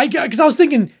 1930? Because I was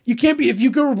thinking you can't be if you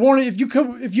got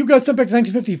sent back to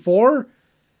 1954.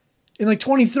 In like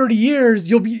 20, 30 years,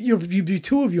 you'll be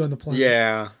two of you on the planet.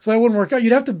 Yeah. So that wouldn't work out.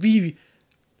 You'd have to be.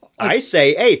 I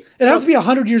say, hey, it has to be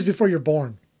 100 years before you're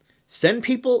born. Send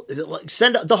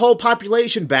the whole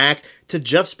population back to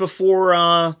just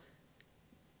before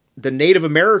the Native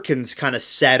Americans kind of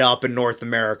set up in North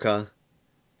America.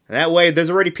 That way, there's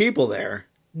already people there.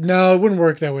 No, it wouldn't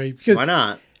work that way. Why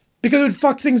not? Because it would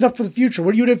fuck things up for the future.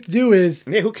 What you would have to do is...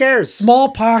 Yeah, who cares?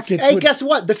 Small pockets. Hey, guess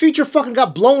what? The future fucking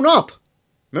got blown up.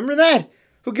 Remember that?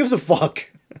 Who gives a fuck?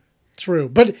 True,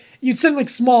 but you'd send like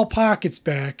small pockets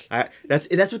back.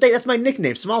 That's my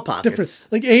nickname, small pockets. Different.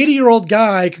 Like 80-year-old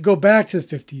guy could go back to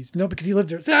the 50s. No, because he lived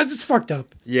there. That's just fucked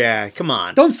up. Yeah, come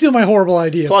on. Don't steal my horrible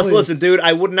idea. Plus, please. Listen, dude,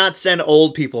 I would not send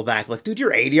old people back. Like, dude,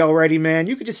 you're 80 already, man.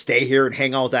 You could just stay here and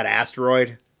hang out with that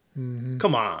asteroid. Mm-hmm.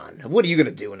 Come on. What are you gonna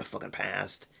do in the fucking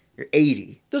past? You're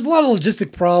 80. There's a lot of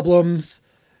logistic problems.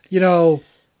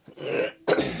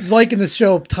 Like in the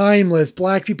show Timeless,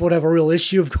 black people would have a real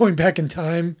issue of going back in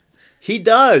time. He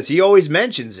does. He always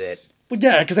mentions it. Well,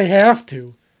 yeah, because they have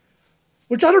to.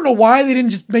 Which I don't know why they didn't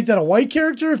just make that a white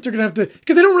character if they're gonna have to.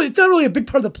 Because it's not really a big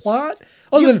part of the plot.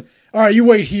 Other than, all right, you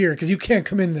wait here because you can't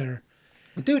come in there.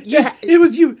 Dude, yeah. It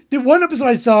was you. The one episode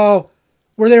I saw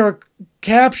where they were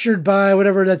captured by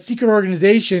whatever that secret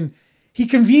organization. He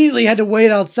conveniently had to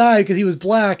wait outside because he was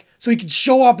black, so he could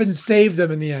show up and save them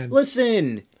in the end.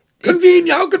 Listen.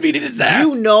 Convenient? How convenient is that? Do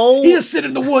you know? He just sit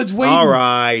in the woods waiting. All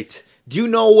right. Do you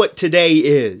know what today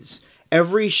is?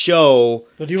 Every show.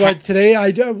 But do you want today?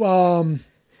 I do.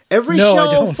 Every no, show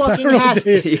I don't. fucking I don't has.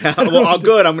 Yeah. Well,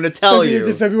 good. I'm going to tell you. Is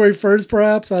it February 1st?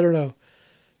 Perhaps I don't know.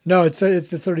 No, it's the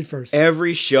 31st.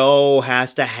 Every show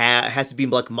has to be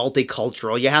like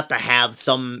multicultural. You have to have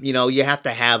some. You have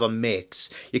to have a mix.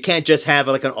 You can't just have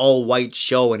like an all white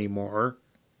show anymore.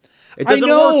 It doesn't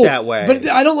work that way. But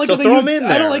I don't like. So throw him in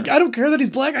there. I don't care that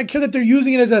he's black. I care that they're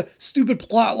using it as a stupid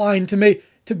plot line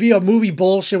to be a movie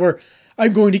bullshit where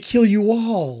I'm going to kill you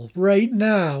all right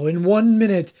now in 1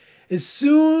 minute. As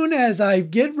soon as I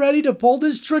get ready to pull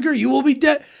this trigger, you will be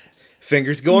dead.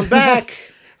 Fingers going back.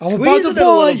 I'm about to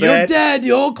pull it. You're dead.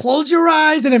 You'll close your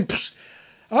eyes and then psh,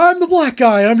 I'm the black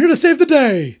guy and I'm here to save the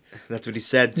day. That's what he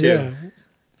said too. Yeah.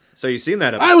 So you've seen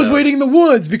that episode. I was waiting in the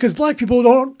woods because black people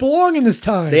don't belong in this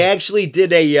time. They actually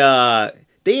did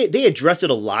they address it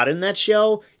a lot in that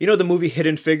show. You know the movie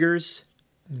Hidden Figures?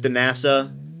 The NASA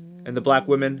and the black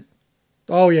women?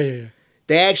 Oh, yeah.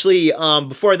 They actually,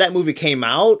 before that movie came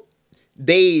out,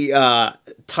 they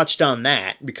touched on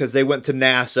that because they went to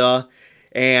NASA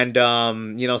and,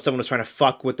 someone was trying to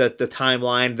fuck with the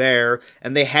timeline there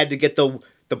and they had to get the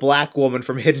black woman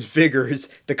from Hidden Figures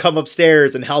to come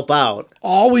upstairs and help out.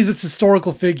 Always with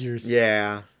historical figures.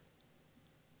 Yeah.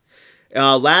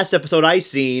 Last episode I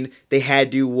seen, they had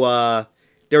to,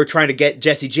 they were trying to get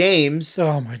Jesse James.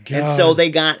 Oh my God. And so they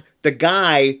got the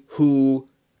guy who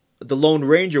the Lone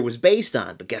Ranger was based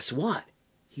on. But guess what?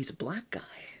 He's a black guy.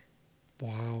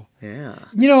 Wow. Yeah.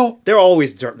 They're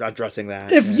always addressing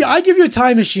that. If I give you a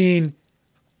time machine,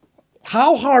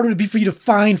 how hard would it be for you to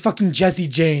find fucking Jesse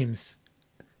James?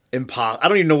 I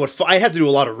don't even know what. I have to do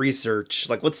a lot of research.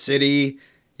 Like what city?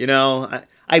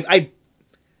 I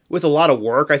with a lot of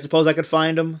work, I suppose I could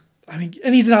find him. I mean,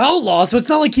 and he's an outlaw, so it's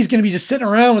not like he's going to be just sitting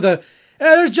around with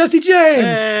there's Jesse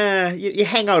James. You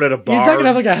hang out at a bar. He's not gonna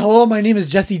have like a "Hello, my name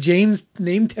is Jesse James"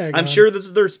 name tag. I'm sure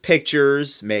there's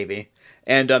pictures, maybe,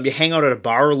 and you hang out at a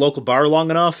bar, local bar, long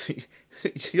enough,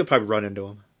 you'll probably run into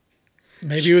him.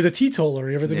 Maybe he was a teetotaler.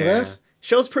 You ever think of that?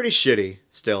 Show's pretty shitty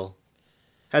still.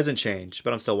 Hasn't changed,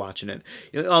 but I'm still watching it.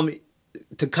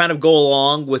 To kind of go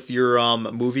along with your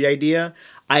movie idea,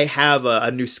 I have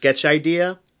a new sketch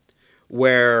idea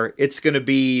where it's going to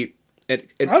be. I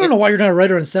don't know why you're not a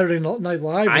writer on Saturday Night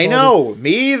Live. I know,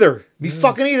 me either. Me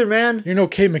fucking either, man. You're no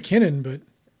Kate McKinnon, but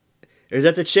is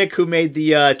that the chick who made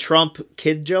the Trump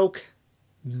kid joke?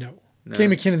 No. Kate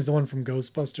McKinnon's the one from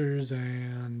Ghostbusters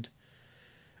and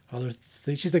other.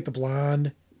 She's like the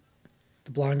blonde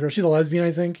girl. She's a lesbian,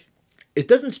 I think. It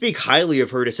doesn't speak highly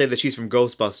of her to say that she's from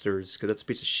Ghostbusters because that's a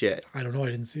piece of shit. I don't know.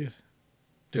 I didn't see it.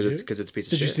 Because it's a piece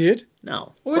of shit. Did you see it?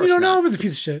 No. Well, then you don't know if it's a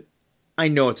piece of shit. I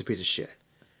know it's a piece of shit.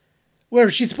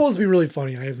 Whatever. She's supposed to be really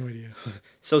funny. I have no idea.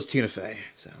 So's Tina Fey.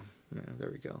 So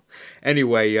there we go.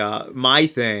 Anyway, my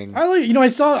thing. I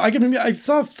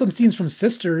saw some scenes from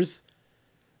Sisters.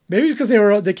 Maybe because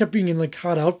they kept being in like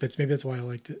hot outfits. Maybe that's why I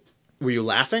liked it. Were you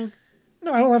laughing?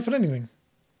 No, I don't laugh at anything.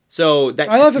 So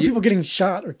I laugh at people getting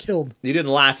shot or killed. You didn't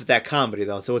laugh at that comedy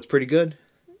though, so it's pretty good.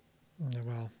 Yeah,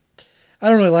 well, I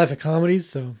don't really laugh at comedies,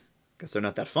 so guess they're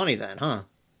not that funny then, huh?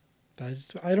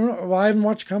 I don't know. Well, I haven't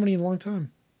watched comedy in a long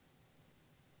time.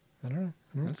 I don't know.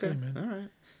 I don't know what to say, man. All right.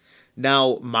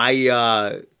 Now my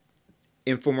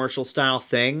infomercial style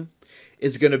thing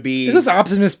is going to be. Is this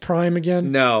Optimus Prime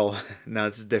again? No,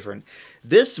 this is different.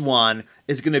 This one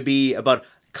is going to be about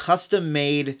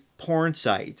custom-made porn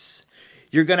sites.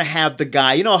 You're going to have the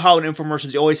guy, you know how in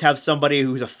infomercials you always have somebody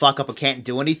who's a fuck up and can't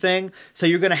do anything? So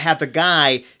you're going to have the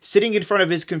guy sitting in front of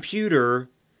his computer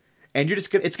and it's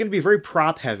going to be very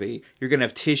prop heavy. You're going to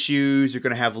have tissues, you're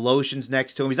going to have lotions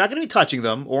next to him. He's not going to be touching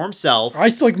them or himself. I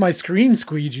still like my screen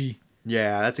squeegee.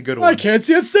 Yeah, that's a good one. I can't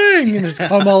see a thing. And there's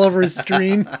cum all over his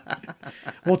screen.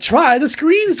 Well, try the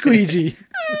screen squeegee.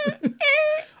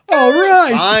 All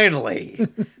right. Finally.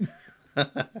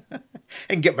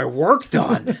 And get my work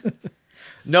done.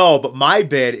 No, but my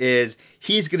bit is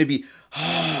he's going to be,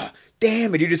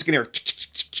 damn it, you're just going to,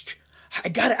 I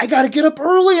got to get up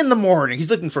early in the morning.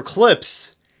 He's looking for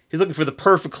clips. He's looking for the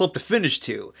perfect clip to finish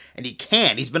to, and he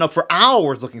can't. He's been up for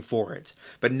hours looking for it.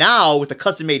 But now, with the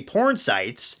custom-made porn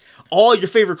sites, all your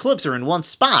favorite clips are in one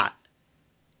spot.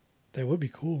 That would be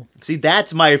cool. See,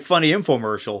 that's my funny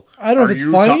infomercial. I don't know if it's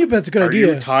funny, but it's a good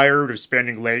idea. Are you tired of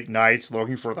spending late nights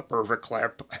looking for the perfect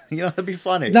clip? That'd be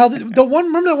funny. Now,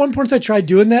 remember that one porn site tried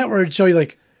doing that, where it'd show you,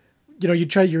 like, you'd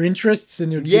try your interests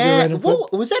and it'd give you a random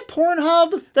clip? Was that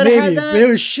Pornhub that Maybe, had that? But it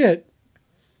was shit.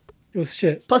 It was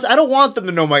shit. Plus, I don't want them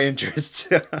to know my interests.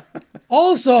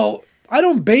 Also, I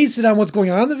don't base it on what's going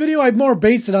on in the video. I more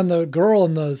base it on the girl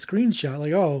in the screenshot.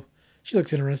 Like, oh, she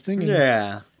looks interesting. And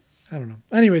yeah. I don't know.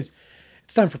 Anyways,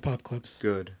 it's time for pop clips.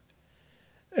 Good.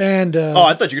 And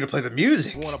I thought you were gonna play the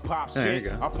music. Wanna pop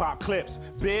shit? I pop clips,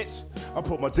 bitch. I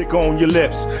put my dick on your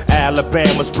lips.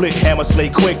 Alabama split, hammer slay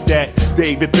quick. That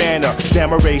David Banner,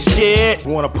 Damaray shit.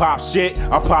 Wanna pop shit?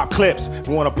 I pop clips.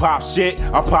 Wanna pop shit?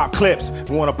 I pop clips.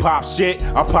 Wanna pop shit?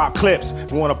 I pop clips.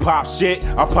 Wanna pop shit?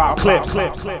 I pop clips.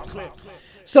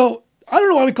 So I don't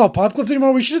know why we call it pop clips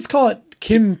anymore. We should just call it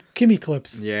Kimmy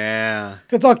clips. Yeah.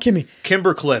 It's all Kimmy.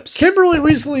 Kimber clips. Kimberly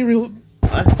recently.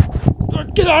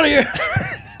 What? Get out of here.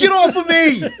 Get off of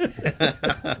me!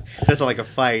 That's not like a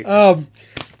fight. Get off!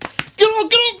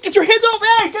 Get your hands off!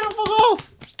 Hey, get the fuck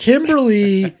off!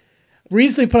 Kimberly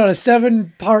recently put out a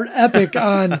 7-part epic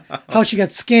on how she got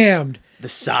scammed. The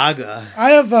saga. I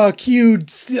have queued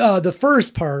the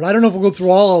first part. I don't know if we'll go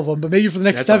through all of them, but maybe for the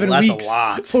next 7 weeks,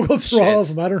 we'll go through all of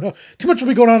them. I don't know. Too much will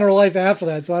be going on in her life after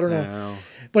that, so I don't know.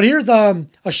 But here's a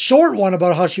short one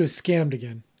about how she was scammed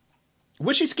again.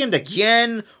 Was she scammed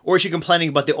again, or is she complaining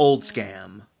about the old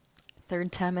scam? 3rd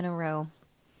time in a row.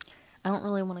 I don't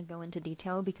really want to go into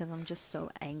detail because I'm just so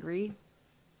angry.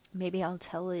 Maybe I'll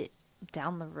tell it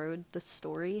down the road, the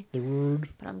story.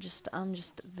 But I'm just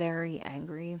very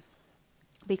angry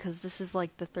because this is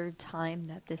like the 3rd time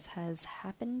that this has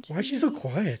happened. Why is she so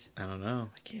quiet? I don't know.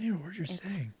 I can't hear what you're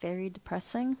saying. It's very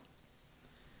depressing.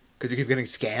 Because you keep getting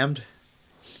scammed?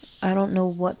 I don't know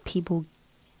what people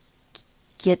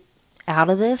get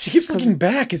out of this. She keeps looking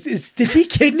back. Did he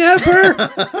kidnap her?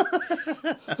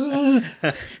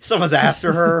 Someone's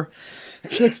after her.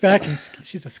 She looks back and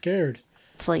she's scared.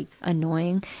 It's like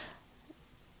annoying.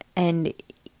 And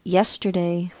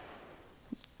yesterday,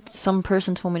 some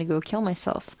person told me to go kill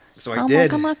myself. So I did.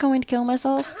 Like, I'm not going to kill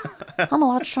myself. I'm a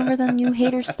lot stronger than you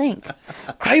haters think.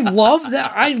 I love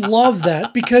that. I love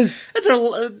that because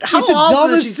how often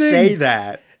does she say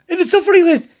that? And it's so funny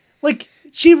that, like,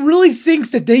 she really thinks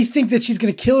that they think that she's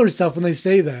going to kill herself when they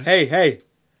say that. Hey.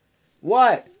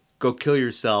 What? Go kill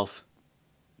yourself.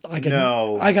 I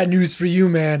got news for you,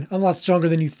 man. I'm a lot stronger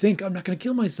than you think. I'm not going to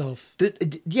kill myself.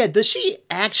 Does she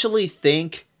actually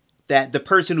think that the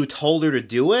person who told her to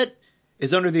do it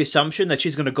is under the assumption that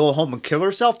she's going to go home and kill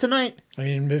herself tonight? I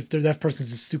mean, if that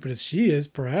person's as stupid as she is,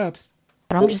 perhaps.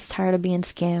 But I'm just tired of being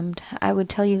scammed. I would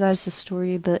tell you guys the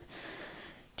story, but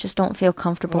just don't feel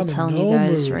comfortable telling you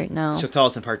guys right now. She'll tell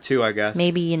us in part 2, I guess.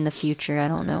 Maybe in the future. I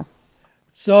don't know.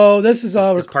 So this is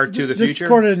part 2 of the This future? is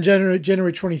recorded on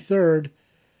January 23rd.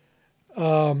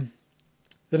 The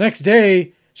next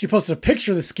day, she posted a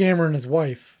picture of the scammer and his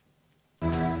wife.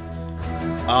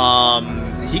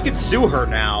 He could sue her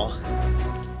now.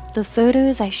 The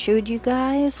photos I showed you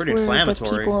guys Pretty were the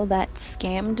inflammatory. people that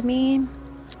scammed me.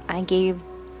 I gave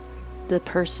the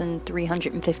person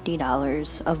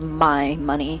 $350 of my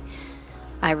money.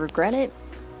 I regret it.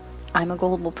 I'm a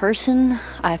gullible person.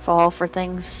 I fall for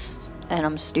things, and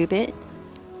I'm stupid.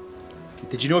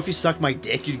 Did you know if you sucked my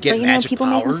dick, you'd get But magic people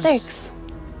powers? make mistakes.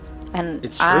 And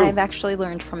It's true. I've actually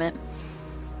learned from it.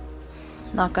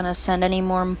 Not gonna send any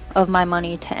more of my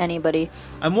money to anybody.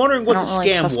 I'm wondering what I the don't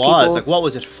really scam trust was. people Like, what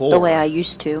was it for? the way I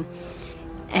used to.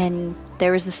 And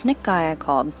there was the Snick guy I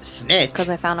called. Snick? Because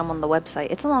I found him on the website.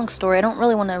 It's a long story. I don't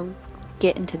really want to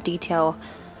get into detail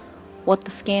what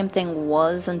the scam thing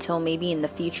was until maybe in the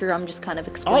future. I'm just kind of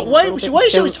explaining. why- a little bit. why is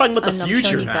she So- always talking about the and I'm future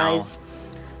showing you now? guys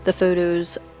the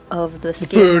photos of the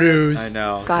scammer Photos. I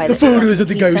know. guy. The that sent- photos of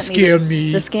the he guy who sent scammed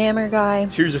me. The scammer guy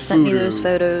Here's a sent me photo. those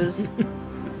photos.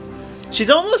 She's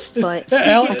almost... But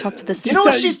Al- I talked to this. you know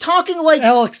what? She's talking like...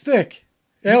 Alan Thicke.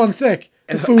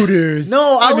 The photos.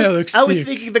 No, I Alex was Thicke.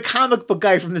 thinking the comic book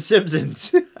guy from The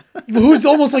Simpsons. Who's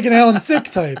almost like an Alan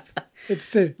Thicke type.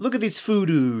 It's Look at these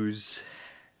photos.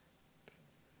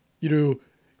 Would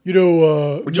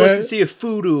Would you like to see a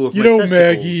photo of my testicles?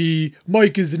 Maggie,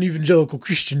 Mike is an evangelical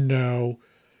Christian now.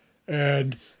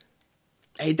 And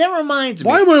Hey, that reminds me.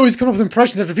 why am I always coming up with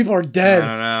impressions after people are I dead? don't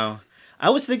know. I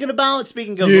was thinking about,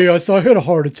 speaking of... Yeah, I had a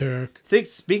heart attack.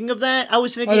 Speaking of that, I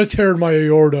was I had thinking... a tear in my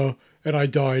aorta, and I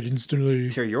died instantly.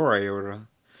 Tear your aorta.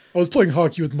 I was playing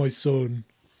hockey with my son.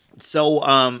 So,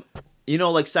 you know,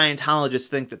 like Scientologists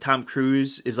think that Tom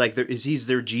Cruise is like he's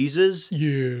their Jesus.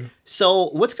 Yeah. So,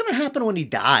 what's going to happen when he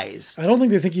dies? I don't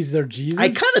think they think he's their Jesus. I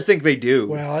kind of think they do.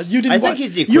 Well, you didn't. I think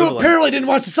he's the You equivalent. apparently didn't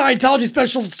watch the Scientology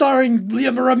special starring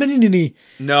Leah Remini.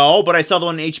 No, but I saw the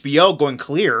one on HBO going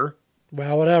clear.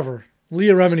 Well, whatever.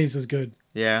 Leah Remini's was good.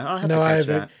 Yeah, I'll have No, to I catch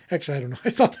haven't. that. Actually, I don't know. I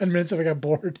saw 10 minutes and I got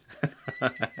bored.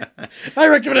 I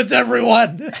recommend it to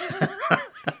everyone.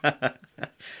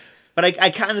 But I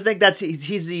kind of think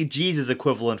he's the Jesus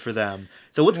equivalent for them.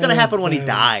 So what's going to happen when he I don't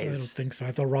dies? think so.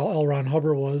 I thought L. Ron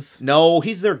Hubbard was. No,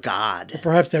 he's their god.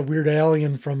 Perhaps that weird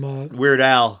alien from Weird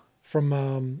Al.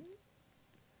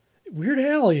 Weird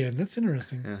Alien. That's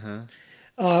interesting.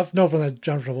 No, from that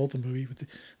John Travolta movie with they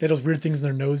had those weird things in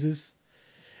their noses.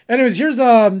 Anyways, here's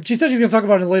she said she's gonna talk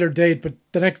about it in a later date, but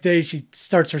the next day she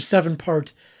starts her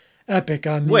 7-part epic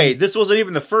on. Wait, this wasn't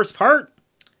even the first part?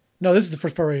 No, this is the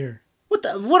first part right here. What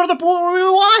other part were we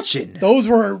watching? Those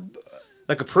were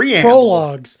Like a preamble.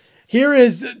 prologues. Here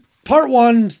is part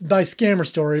 1 by Scammer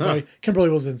Story by Kimberly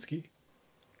Wilczynski.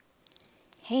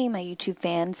 Hey, my YouTube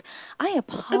fans. I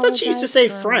apologize. I thought she used to say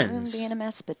for my friends. room being a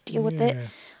mess, but deal with it.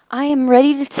 I am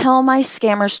ready to tell my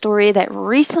scammer story that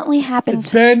recently happened.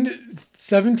 It's been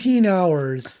 17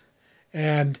 hours,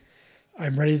 and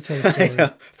I'm ready to tell the story.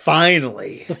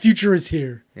 Finally. The future is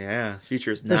here. Yeah,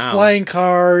 future's now. There's flying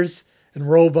cars and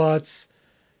robots.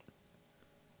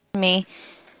 Me.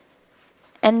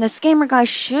 And the scammer guy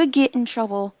should get in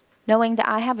trouble knowing that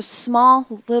I have a small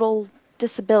little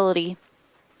disability.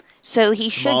 So he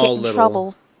should Small get in little.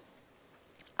 trouble.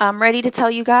 I'm ready to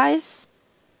tell you guys.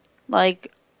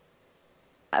 Like,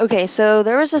 okay, so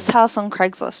there was this house on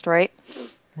Craigslist, right?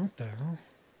 What the hell?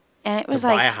 And it was to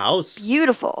buy a like house.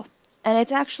 beautiful. And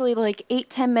it's actually like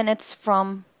 8-10 minutes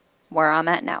from where I'm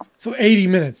at now. So 80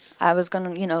 minutes. I was gonna,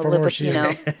 From live where with, she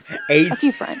is. 8. a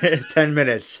few friends. 10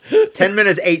 minutes. 10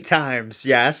 minutes 8 times.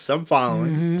 Yes, I'm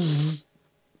following.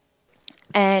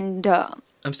 And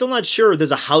I'm still not sure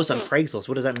there's a house on Craigslist.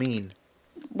 What does that mean?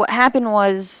 what happened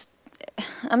was,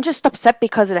 I'm just upset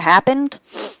because it happened.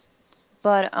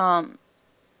 But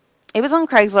it was on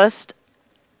Craigslist,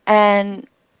 and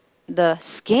the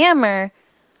scammer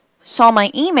saw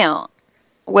my email,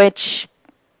 which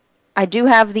I do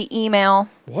have the email,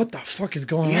 What the fuck is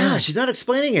going Yeah, on? she's not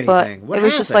explaining but anything. What it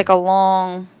was just happened? like a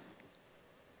long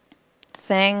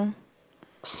thing.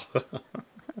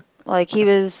 Like he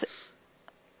was,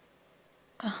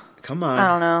 Come on. I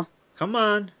don't know. Come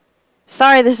on.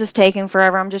 Sorry this is taking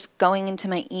forever. I'm just going into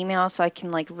my email so I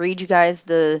can, like, read you guys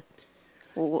the,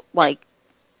 like,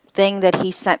 thing that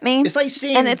he sent me. If I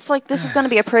seen... And it's like, this is going to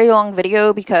be a pretty long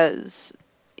video because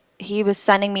he was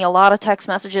sending me a lot of text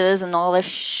messages and all this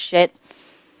shit.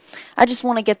 I just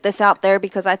want to get this out there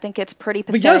because I think it's pretty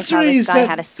pathetic how this guy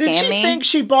had to scam me. Did she think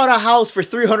she bought a house for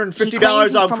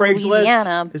 $350 on Craigslist?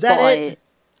 Louisiana, is that it?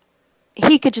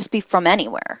 He could just be from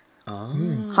anywhere.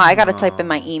 Oh. I got to type in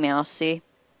my email, see?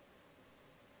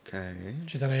 Okay.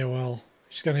 She's on AOL.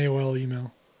 She's got an AOL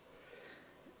email.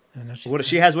 What,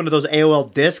 she has one of those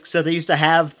AOL discs that they used to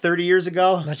have 30 years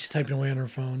ago? Now she's typing away on her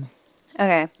phone.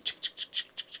 Okay.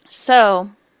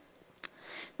 So,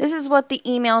 this is what the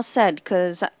email said,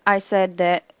 because I said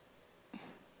that,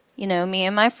 you know, me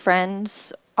and my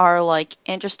friends are, like,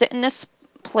 interested in this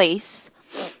place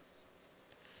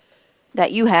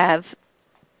that you have.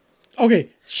 Okay,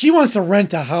 she wants to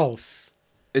rent a house.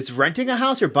 Is renting a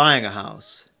house or buying a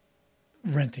house?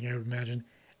 Renting, I would imagine.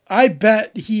 I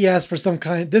bet he asked for some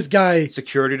kind... This guy...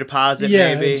 Security deposit,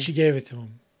 yeah, maybe? Yeah, she gave it to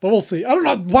him. But we'll see. I don't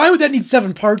know. Why would that need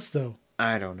 7 parts, though?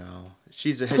 I don't know.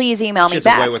 Please email me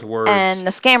back. With words. And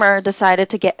the scammer decided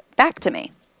to get back to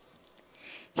me.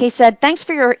 He said, thanks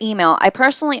for your email. I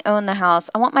personally own the house.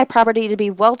 I want my property to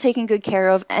be well taken good care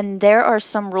of, and there are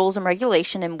some rules and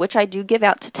regulation in which I do give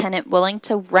out to tenant willing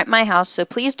to rent my house, so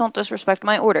please don't disrespect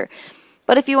my order.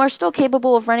 But if you are still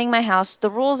capable of renting my house, the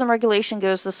rules and regulation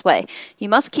goes this way. You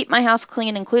must keep my house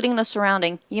clean, including the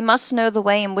surrounding. You must know the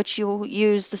way in which you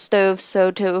use the stove,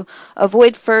 so to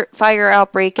avoid fire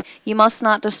outbreak, you must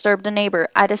not disturb the neighbor.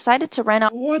 I decided to rent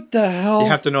out... What the hell? You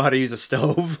have to know how to use a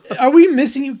stove. Are we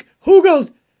missing you? Who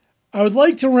goes, I would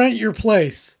like to rent your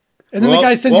place. And then the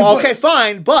guy sends you... Okay,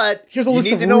 fine, but... Here's a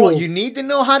list of rules. You need to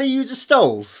know how to use a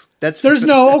stove. There's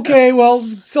no, okay, well,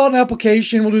 fill out an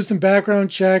application. We'll do some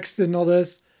background checks and all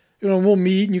this. You know, we'll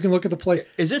meet and you can look at the place.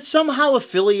 Is it somehow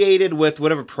affiliated with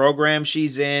whatever program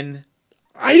she's in?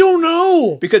 I don't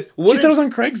know. Because she said it was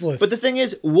on Craigslist. But the thing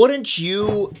is, wouldn't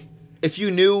you, if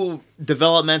you knew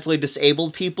developmentally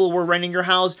disabled people were renting your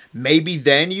house, maybe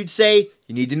then you'd say,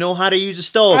 you need to know how to use a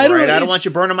stove, right? I don't want you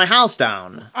burning my house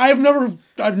down. I've never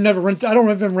rented, I don't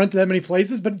even rent that many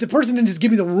places, but the person didn't just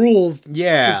give me the rules.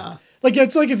 Yeah. Like,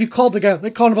 it's like if you called the guy,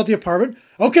 like calling about the apartment.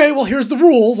 Okay, well, here's the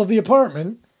rules of the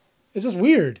apartment. It's just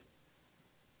weird.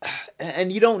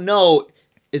 And you don't know,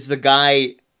 is the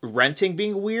guy renting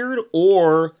being weird?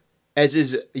 Or, as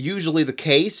is usually the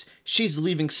case, she's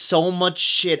leaving so much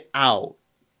shit out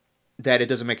that it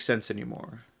doesn't make sense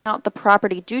anymore. Out the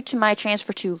property due to my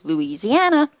transfer to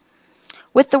Louisiana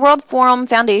with the World Forum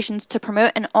Foundations to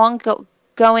promote an ongoing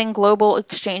global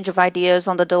exchange of ideas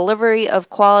on the delivery of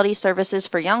quality services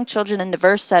for young children in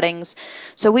diverse settings.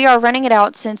 So we are renting it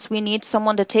out since we need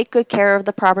someone to take good care of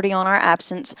the property on our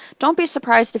absence. Don't be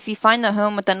surprised if you find the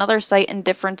home with another site and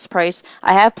different price.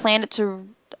 I have planned to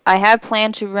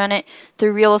rent it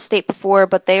through real estate before,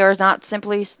 but they are not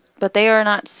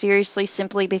seriously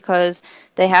simply because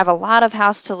they have a lot of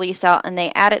house to lease out and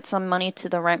they added some money to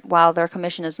the rent while their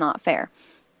commission is not fair.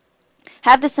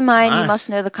 Have this in mind. You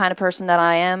must know the kind of person that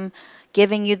I am.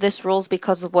 Giving you this rules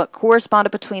because of what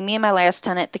corresponded between me and my last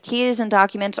tenant. The keys and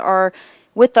documents are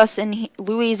with us in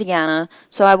Louisiana,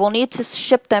 so I will need to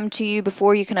ship them to you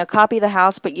before you can copy the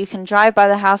house, but you can drive by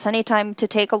the house anytime to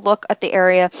take a look at the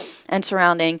area and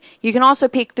surrounding. You can also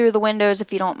peek through the windows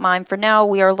if you don't mind. For now,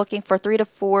 we are looking for 3 to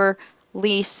 4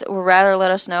 lease, or rather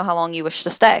let us know how long you wish to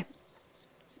stay.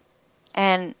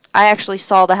 And I actually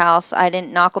saw the house. I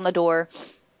didn't knock on the door.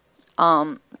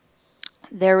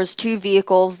 There was 2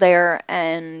 vehicles there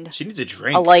and she needs a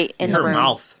drink. A light in the room.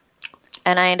 Mouth.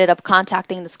 And I ended up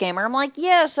contacting the scammer. I'm like,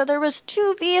 yeah, so there was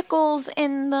 2 vehicles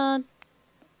in the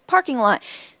parking lot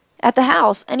at the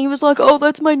house. And he was like, oh,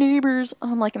 that's my neighbor's.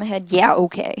 I'm like in my head, yeah,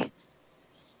 okay.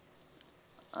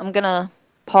 I'm going to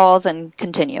pause and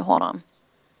continue. Hold on.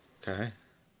 Okay.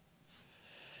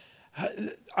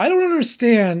 I don't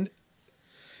understand.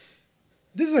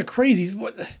 This is a crazy...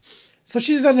 So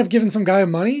she just ended up giving some guy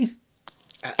money?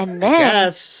 And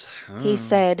then he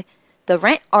said, the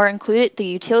rent are included, the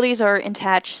utilities are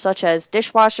attached, such as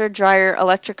dishwasher, dryer,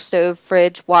 electric stove,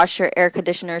 fridge, washer, air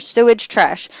conditioner, sewage,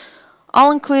 trash.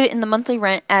 All included in the monthly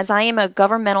rent, as I am a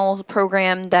governmental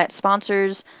program that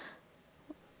sponsors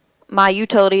my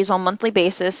utilities on a monthly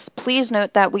basis. Please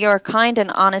note that we are a kind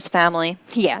and honest family.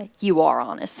 Yeah, you are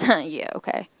honest. Yeah,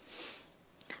 okay.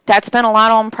 That spent a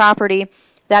lot on property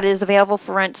that is available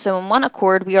for rent, so in one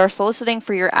accord, we are soliciting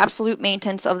for your absolute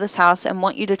maintenance of this house and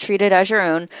want you to treat it as your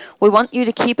own. We want you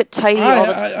to keep it tidy all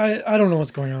the time. I don't know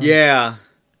what's going on. Yeah.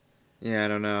 Yeah, I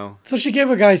don't know. So she gave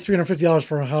a guy $350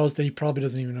 for a house that he probably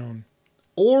doesn't even own.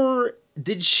 Or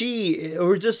did she,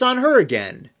 or just on her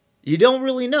again? You don't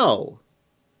really know.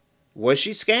 Was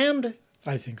she scammed?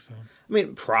 I think so. I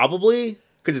mean, probably,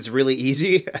 because it's really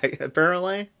easy,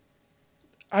 apparently.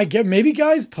 I get maybe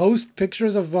guys post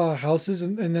pictures of houses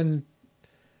and then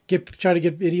try to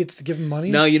get idiots to give them money.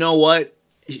 No, you know what?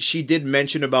 She did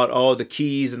mention about, the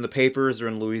keys and the papers are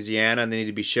in Louisiana and they need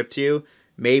to be shipped to you.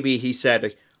 Maybe he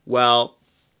said, well,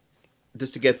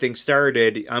 just to get things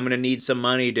started, I'm going to need some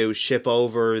money to ship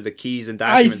over the keys and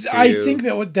documents to you. I think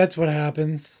that's what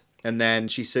happens. And then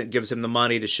she gives him the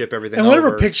money to ship everything and over.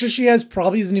 whatever picture she has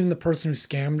probably isn't even the person who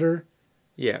scammed her.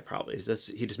 Yeah, probably.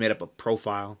 He just made up a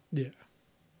profile. Yeah.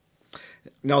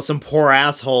 Some poor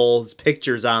asshole's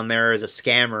pictures on there as a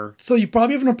scammer. So you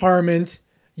probably have an apartment.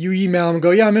 You email them and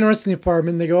go, yeah, I'm interested in the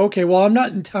apartment. And they go, okay, well, I'm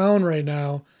not in town right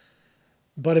now.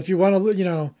 But if you want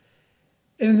to,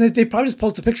 and they probably just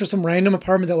post a picture of some random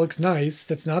apartment that looks nice.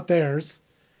 That's not theirs.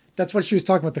 That's what she was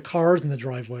talking about, the cars in the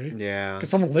driveway. Yeah. Because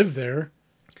someone lived there.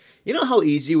 You know how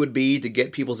easy it would be to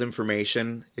get people's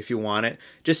information if you want it?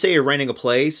 Just say you're renting a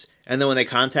place, and then when they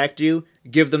contact you,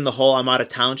 give them the whole I'm out of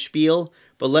town spiel,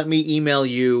 but let me email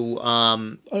you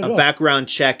a background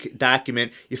check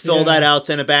document. You fill that out,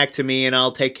 send it back to me, and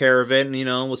I'll take care of it, and,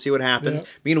 we'll see what happens. Yeah.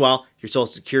 Meanwhile, your social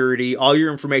security, all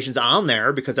your information's on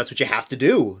there because that's what you have to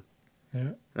do.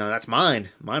 Yeah. No, that's mine.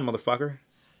 Mine, motherfucker.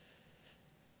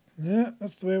 Yeah,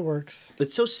 that's the way it works.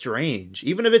 It's so strange.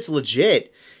 Even if it's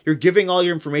legit, you're giving all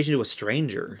your information to a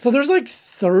stranger. So there's like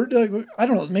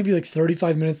maybe like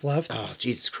 35 minutes left. Oh,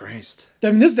 Jesus Christ. I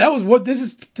mean, this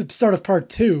is the start of part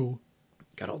 2.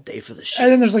 Got all day for this shit.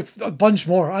 And then there's like a bunch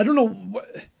more. I don't know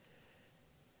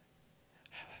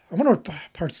I wonder what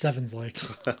part 7's like.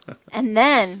 And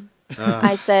then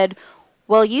I said,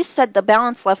 well, you said the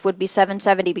balance left would be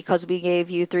 $770 because we gave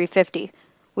you $350.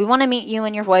 We want to meet you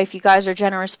and your wife. You guys are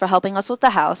generous for helping us with the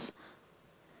house.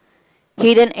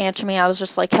 He didn't answer me. I was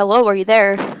just like, hello, are you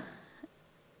there?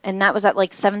 And that was at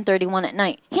like 7:31 at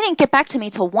night. He didn't get back to me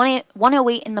till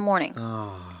 1:08 in the morning.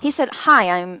 Oh. He said, hi,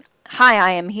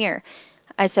 I am here.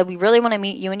 I said, we really want to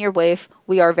meet you and your wife.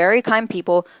 We are very kind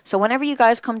people. So whenever you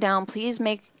guys come down, please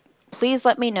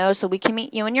let me know so we can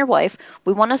meet you and your wife.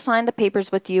 We want to sign the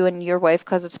papers with you and your wife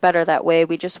because it's better that way.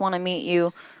 We just want to meet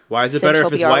you. Why is it better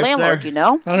if his wife's landlord, there? You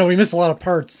know? I don't know. We missed a lot of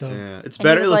parts. So. Yeah, it's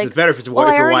better. It's better if his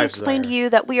wife's there. I already explained to you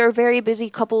that we are very busy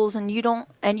couples, and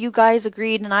you guys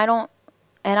agreed, and I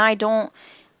don't.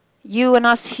 You and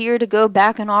us here to go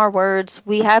back in our words.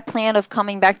 We had planned of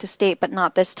coming back to state, but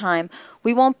not this time.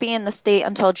 We won't be in the state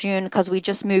until June because we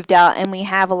just moved out, and we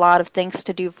have a lot of things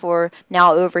to do for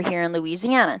now over here in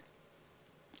Louisiana.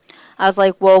 I was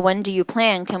like, well, when do you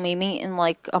plan? Can we meet in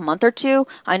like a month or two?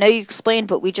 I know you explained,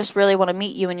 but we just really want to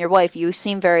meet you and your wife. You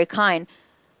seem very kind.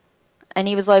 And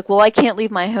he was like, well, I can't leave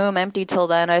my home empty till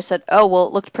then. I said, oh, well,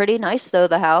 it looked pretty nice, though,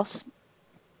 the house.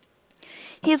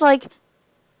 He's like,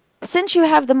 since you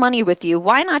have the money with you,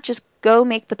 why not just go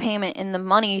make the payment in the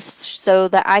money so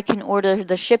that I can order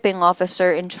the shipping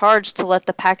officer in charge to let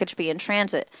the package be in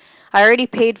transit? I already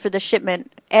paid for the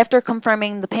shipment. After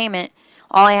confirming the payment,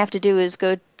 all I have to do is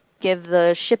go give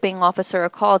the shipping officer a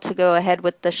call to go ahead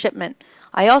with the shipment.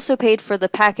 I also paid for the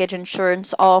package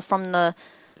insurance, all from the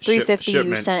 $350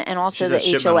 you sent, and also the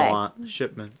HOA.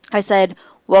 Shipment. I said,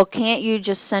 well, can't you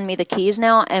just send me the keys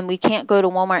now? And we can't go to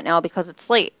Walmart now because it's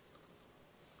late.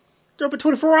 They're open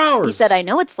 24 hours. He said, I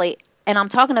know it's late, and I'm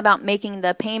talking about making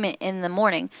the payment in the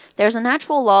morning. There's a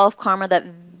natural law of karma that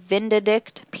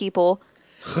vindict people.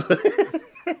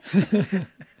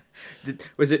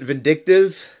 Was it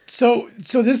vindictive? So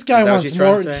this guy wants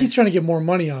more. He's trying to get more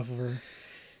money off of her.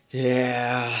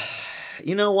 Yeah.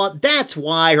 You know what? That's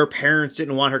why her parents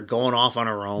didn't want her going off on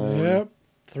her own. Yep.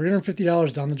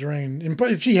 $350 down the drain. And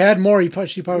if she had more,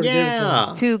 she probably would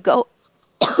have given it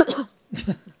to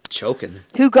him. Choking.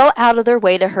 Who go out of their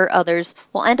way to hurt others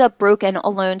will end up broken,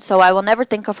 alone, so I will never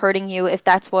think of hurting you if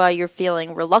that's why you're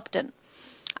feeling reluctant.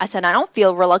 I said, I don't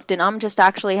feel reluctant. I'm just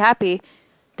actually happy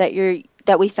that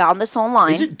we found this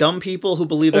online. Is it dumb people who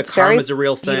believe that karma is a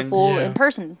real thing? It's very beautiful in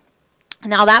person.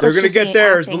 Now that was just get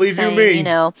theirs, believe you me. You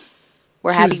know,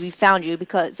 we're happy we found you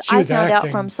because I found out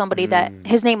from somebody that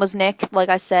his name was Nick, like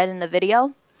I said in the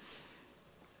video.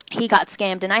 He got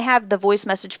scammed, and I have the voice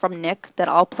message from Nick that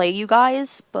I'll play you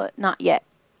guys, but not yet.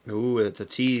 Ooh, it's a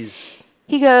tease.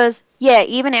 He goes, yeah,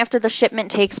 even after the shipment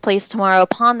takes place tomorrow,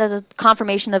 upon the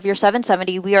confirmation of your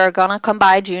 770, we are going to come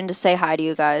by June to say hi to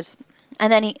you guys.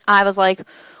 And then I was like,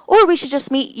 or we should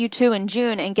just meet you two in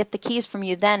June and get the keys from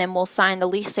you then, and we'll sign the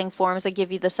leasing forms that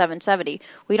give you the 770.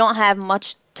 We don't have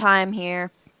much time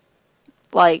here.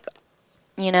 Like,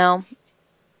 you know.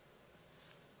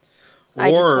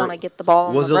 I just want to get the ball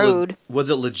on the road. Was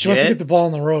it legit? She wants to get the ball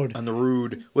on the road. On the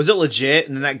road. Was it legit?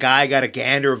 And then that guy got a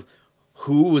gander of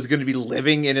who was going to be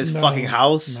living in his fucking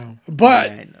house? No.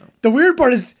 But the weird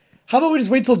part is, how about we just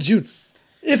wait till June?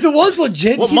 If it was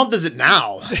legit... What month is it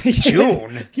now?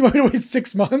 June? You want me to wait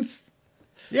 6 months?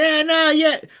 Yeah, nah,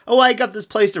 yeah. Oh, I got this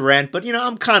place to rent, but,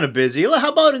 I'm kind of busy.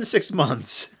 How about in 6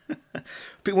 months?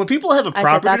 When people have a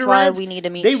property that's to why rent, we need to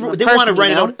meet they in want to person,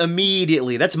 rent it out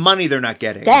immediately. That's money they're not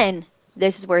getting. Then,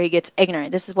 this is where he gets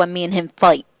ignorant. This is when me and him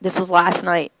fight. This was last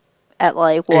night at,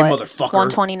 like, what? Hey, motherfucker.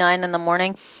 1:29 in the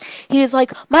morning. He is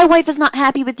like, my wife is not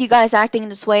happy with you guys acting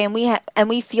this way, and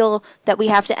we feel that we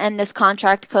have to end this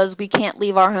contract because we can't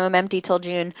leave our home empty till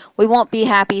June. We won't be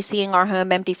happy seeing our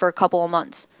home empty for a couple of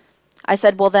months. I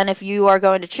said, well, then if you are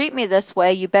going to treat me this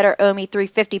way, you better owe me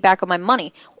 $350 back on my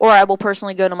money, or I will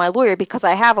personally go to my lawyer because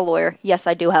I have a lawyer. Yes,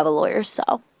 I do have a lawyer,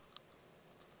 so.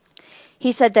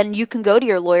 He said, then you can go to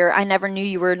your lawyer. I never knew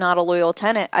you were not a loyal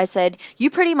tenant. I said,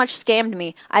 you pretty much scammed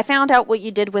me. I found out what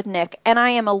you did with Nick, and I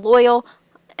am loyal,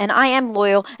 and I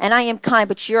am kind,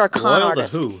 but you're a con Loyal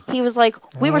artist. to who? He was like,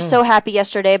 we were so happy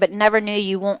yesterday, but never knew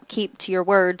you won't keep to your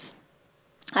words.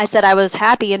 I said I was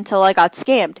happy until I got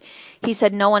scammed. He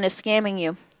said, no one is scamming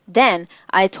you. Then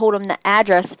I told him the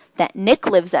address that Nick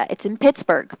lives at. It's in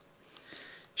Pittsburgh.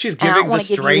 She's giving the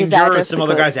stranger some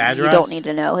other guy's address? You don't need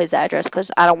to know his address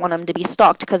because I don't want him to be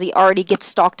stalked because he already gets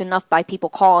stalked enough by people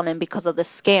calling him because of the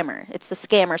scammer. It's the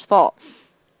scammer's fault.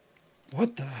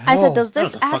 What the hell? I said, does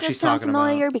this fuck address she's sound talking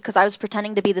familiar? about. Because I was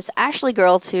pretending to be this Ashley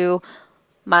girl to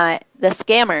the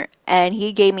scammer, and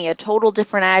he gave me a total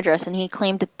different address, and he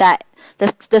claimed that the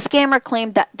scammer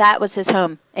claimed that was his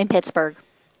home in Pittsburgh.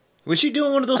 Was she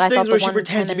doing one of those But I things thought where the she one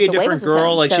pretends to 10 be a minutes away different was his girl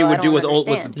home, like so she I would do don't with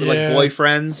understand. like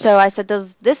boyfriends? So I said,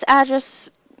 does this address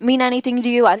mean anything to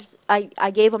you?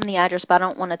 I gave him the address, but I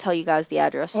don't want to tell you guys the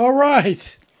address. All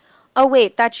right. Oh,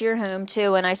 wait, that's your home,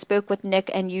 too, and I spoke with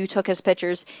Nick, and you took his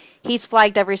pictures. He's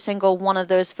flagged every single one of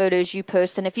those photos you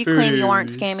post, and if you claim you aren't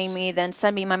scamming me, then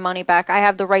send me my money back. I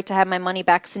have the right to have my money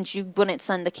back since you wouldn't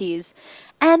send the keys.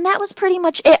 And that was pretty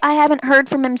much it. I haven't heard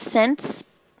from him since,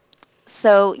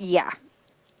 so, yeah.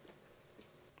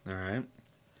 All right.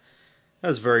 That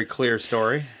was a very clear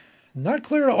story. Not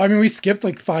clear at all. I mean, we skipped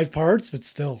like 5 parts, but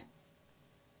still.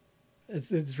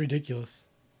 It's ridiculous.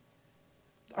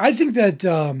 I think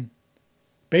that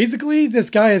basically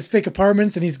this guy has fake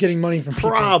apartments and he's getting money from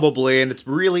people. Probably, and it's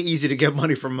really easy to get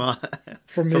money from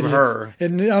her.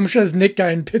 And I'm sure this Nick guy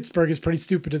in Pittsburgh is pretty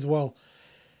stupid as well.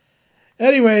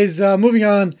 Anyways, moving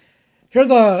on. Here's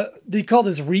they call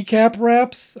this recap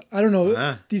raps. I don't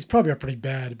know. These probably are pretty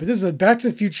bad, but this is a Back to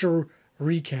the Future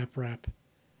recap rap.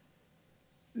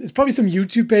 It's probably some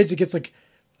YouTube page that gets like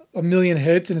 1 million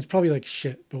hits, and it's probably like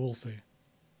shit, but we'll see.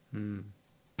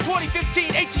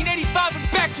 2015, 1885,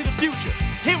 and Back to the Future.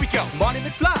 Here we go. Marty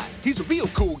McFly, he's a real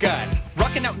cool guy.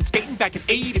 Rocking out and skating back in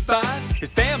 85. His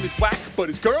family's whack, but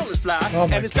his girl is fly. Oh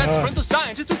my and his God. best friend's a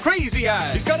scientist with crazy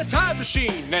eyes. He's got a time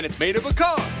machine, and it's made of a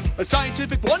car. A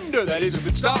scientific wonder that isn't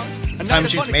with stars. A time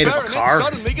machine's made of a car?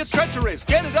 Suddenly gets treacherous.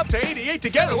 Get it up to 88 to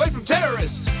get away from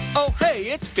terrorists. Oh, hey,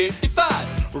 it's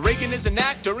 55. Reagan is an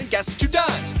actor and gas is 2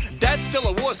 dimes. Dad's still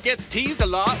a wuss, gets teased a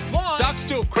lot. Doc's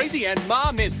still crazy, and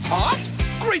Mom is hot.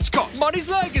 Great Scott, Marty's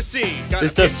legacy.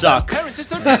 This does suck. Parents is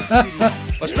their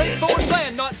a straightforward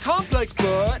plan, not complex,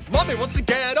 but Mommy wants to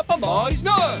get up on Marty's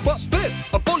nuts. But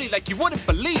Biff, a bully like you wouldn't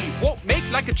believe, won't make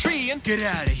like a tree and get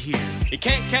out of here. He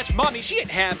can't catch Mommy, she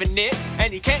ain't having it.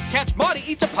 And he can't catch Marty,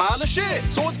 eats a pile of shit.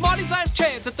 So it's Marty's last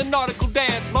chance at the nautical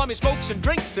dance. Mommy smokes and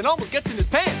drinks and almost gets in his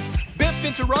pants. Biff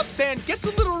interrupts and gets a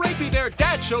little rapey there.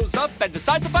 Dad shows up and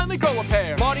decides to finally grow a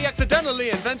pair. Marty accidentally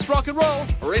invents rock and roll.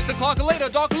 Race the clock later,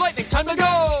 dark lightning, time to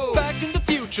go. Back in the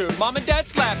future, Mom and Dad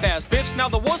slap ass. Biff's now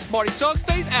the wuss, Marty sucks,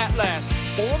 stays at last.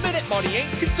 For a minute, Marty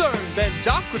ain't concerned. Then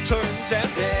Doc returns and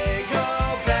they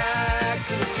go back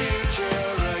to the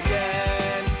future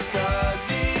again. 'Cause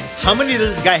these How many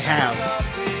does this guy have?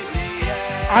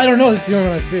 I don't know. This is the only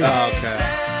one I see. Oh,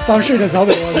 okay. But I'm sure he does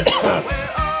other ones. We're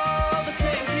all the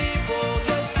same people,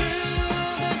 just do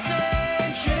the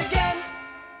same shit again.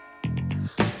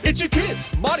 It's your kids.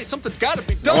 Marty, something's gotta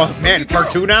be done. Oh, man,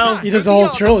 part 2 now? He does the whole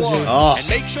trilogy. Oh. And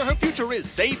make sure her future is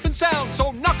safe and sound.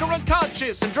 So knock her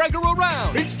unconscious and drag her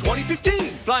around. It's 2015.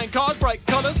 Flying cars, bright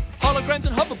colors, holograms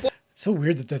and hoverboards. It's so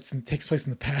weird that takes place in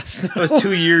the past. That was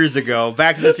 2 years ago.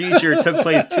 Back to the Future took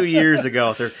place 2 years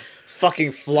ago. They're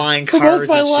fucking flying For cars. most of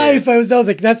my and life, shit. I was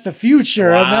like, that's the future.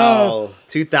 And now, Wow.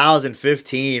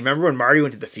 2015. Remember when Marty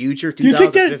went to the future? you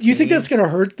think that's gonna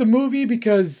hurt the movie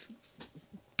because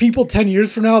people 10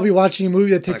 years from now will be watching a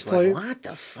movie that takes place? What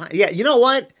the fuck? Yeah, you know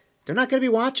what? They're not going to be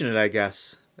watching it, I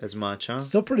guess. as much, huh?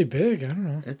 Still pretty big. I don't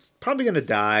know. It's probably going to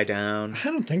die down. I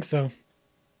don't think so.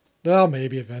 Well,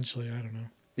 maybe eventually. I don't know.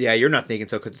 Yeah, you're not thinking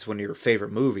so because it's one of your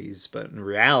favorite movies, but in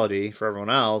reality, for everyone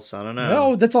else, I don't know.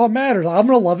 No, that's all that matters. I'm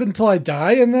gonna love it until I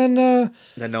die, and then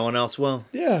Then no one else will.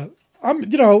 yeah, I'm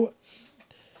glad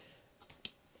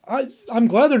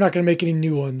they're not gonna make any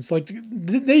new ones. Like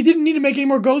they didn't need to make any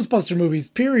more Ghostbuster movies.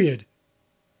 Period.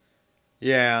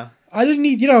 Yeah. I didn't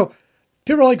need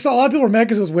people are like, so a lot of people are mad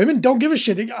because it was women. Don't give a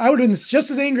shit. I would have been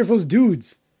just as angry if it was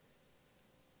dudes.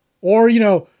 Or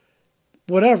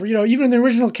whatever, even in the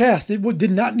original cast, it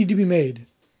did not need to be made.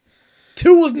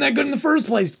 2 wasn't that good in the first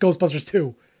place, Ghostbusters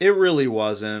 2. It really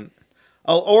wasn't.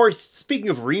 Oh, or speaking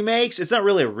of remakes, it's not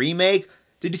really a remake.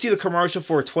 Did you see the commercial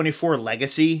for 24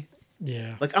 Legacy?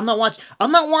 Yeah. Like, I'm not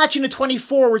watching a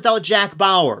 24 without Jack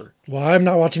Bauer. Well, I'm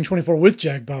not watching 24 with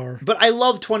Jack Bauer. But I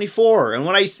love 24, and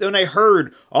when I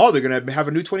heard, oh, they're gonna have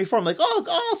a new 24, I'm like,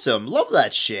 oh, awesome, love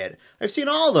that shit. I've seen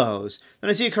all those. Then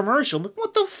I see a commercial, I'm like,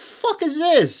 what the fuck is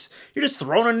this? You're just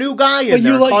throwing a new guy in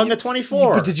there, calling it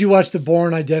 24. But did you watch the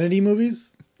Bourne Identity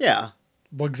movies? Yeah.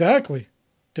 Well, exactly.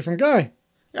 Different guy.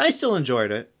 I still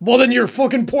enjoyed it. Well, then your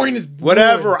fucking point is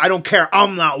whatever. I don't care.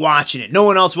 I'm not watching it. No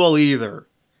one else will either.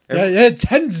 Yeah, it had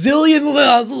 10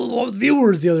 zillion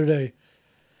viewers the other day.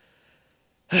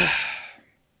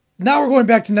 Now we're going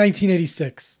back to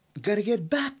 1986. Gotta get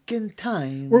back in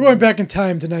time. We're going back in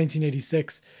time to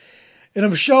 1986. In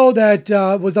a show that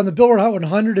was on the Billboard Hot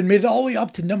 100 and made it all the way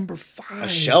up to number 5. A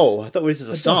show? I thought this was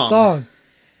a song. A song.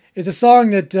 It's a song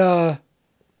that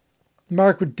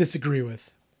Mark would disagree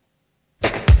with.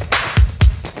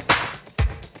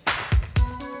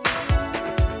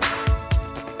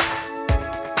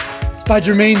 It's by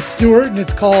Jermaine Stewart, and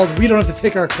it's called We Don't Have to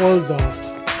Take Our Clothes Off.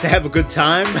 To have a good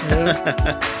time?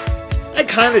 Yeah. I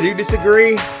kind of do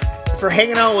disagree. For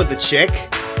hanging out with a chick,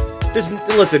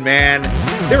 listen, man,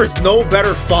 there is no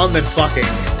better fun than fucking.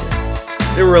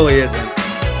 There really isn't.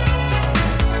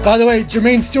 By the way,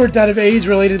 Jermaine Stewart died of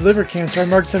AIDS-related liver cancer on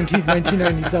March 17th,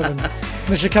 1997. In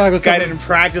the Chicago This guy didn't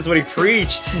practice what he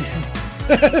preached.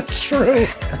 That's true.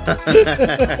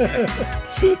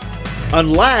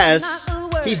 Unless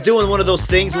he's doing one of those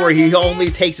things where he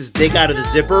only takes his dick out of the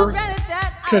zipper.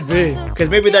 Could be. Because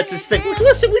maybe that's his thing. Look,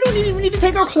 listen, we don't even need to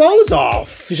take our clothes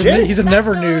off. He's a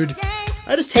never nude.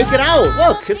 I just take it out.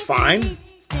 Look, it's fine.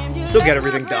 Still get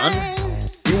everything done.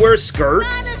 You wear a skirt.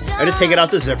 I just take it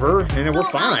out the zipper, and we're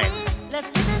fine.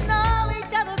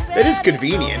 It is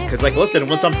convenient, because, like, listen,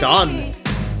 once I'm done,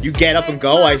 you get up and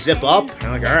go, I zip up, and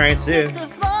I'm like, alright, see you.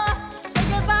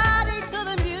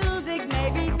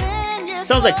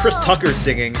 Sounds like Chris Tucker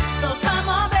singing.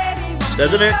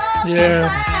 Doesn't it? Yeah.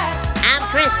 I'm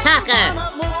Chris Tucker,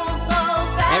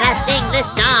 and I sing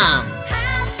this song.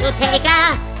 We'll take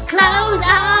our clothes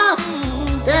off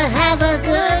to have a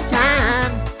good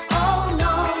time.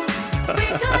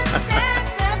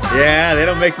 Yeah, they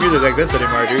don't make music like this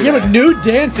anymore, do they? Yeah, but nude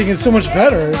dancing is so much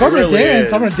better. If I'm really gonna dance,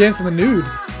 is. I'm gonna dance in the nude.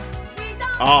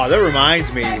 Oh, that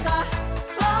reminds me.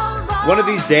 One of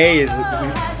these days,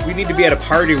 we need to be at a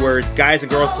party where it's guys and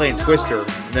girls playing Twister.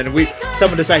 And then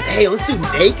someone decides, hey, let's do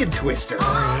naked Twister.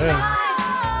 Oh, yeah.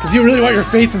 Because you really want your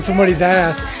face in somebody's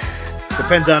ass.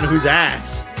 Depends on whose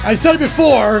ass. I've said it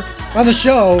before on the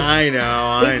show. I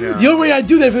know. The only way I'd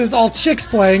do that if it was all chicks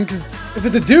playing, because if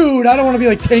it's a dude, I don't want to be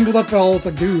like tangled up all with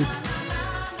a dude.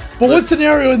 But what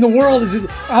scenario in the world is it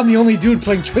I'm the only dude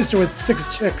playing Twister with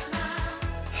 6 chicks?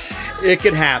 It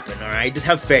could happen, alright? Just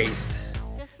have faith.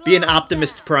 Be an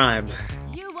Optimist Prime.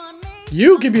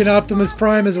 You can be an Optimus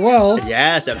Prime as well.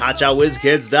 Yes, at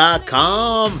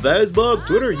HotshotWhizKids.com, Facebook,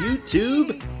 Twitter,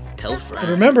 YouTube. Tell friends.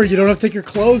 And remember, you don't have to take your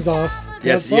clothes off.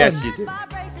 Yes, you do.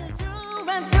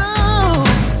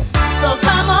 So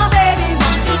come on.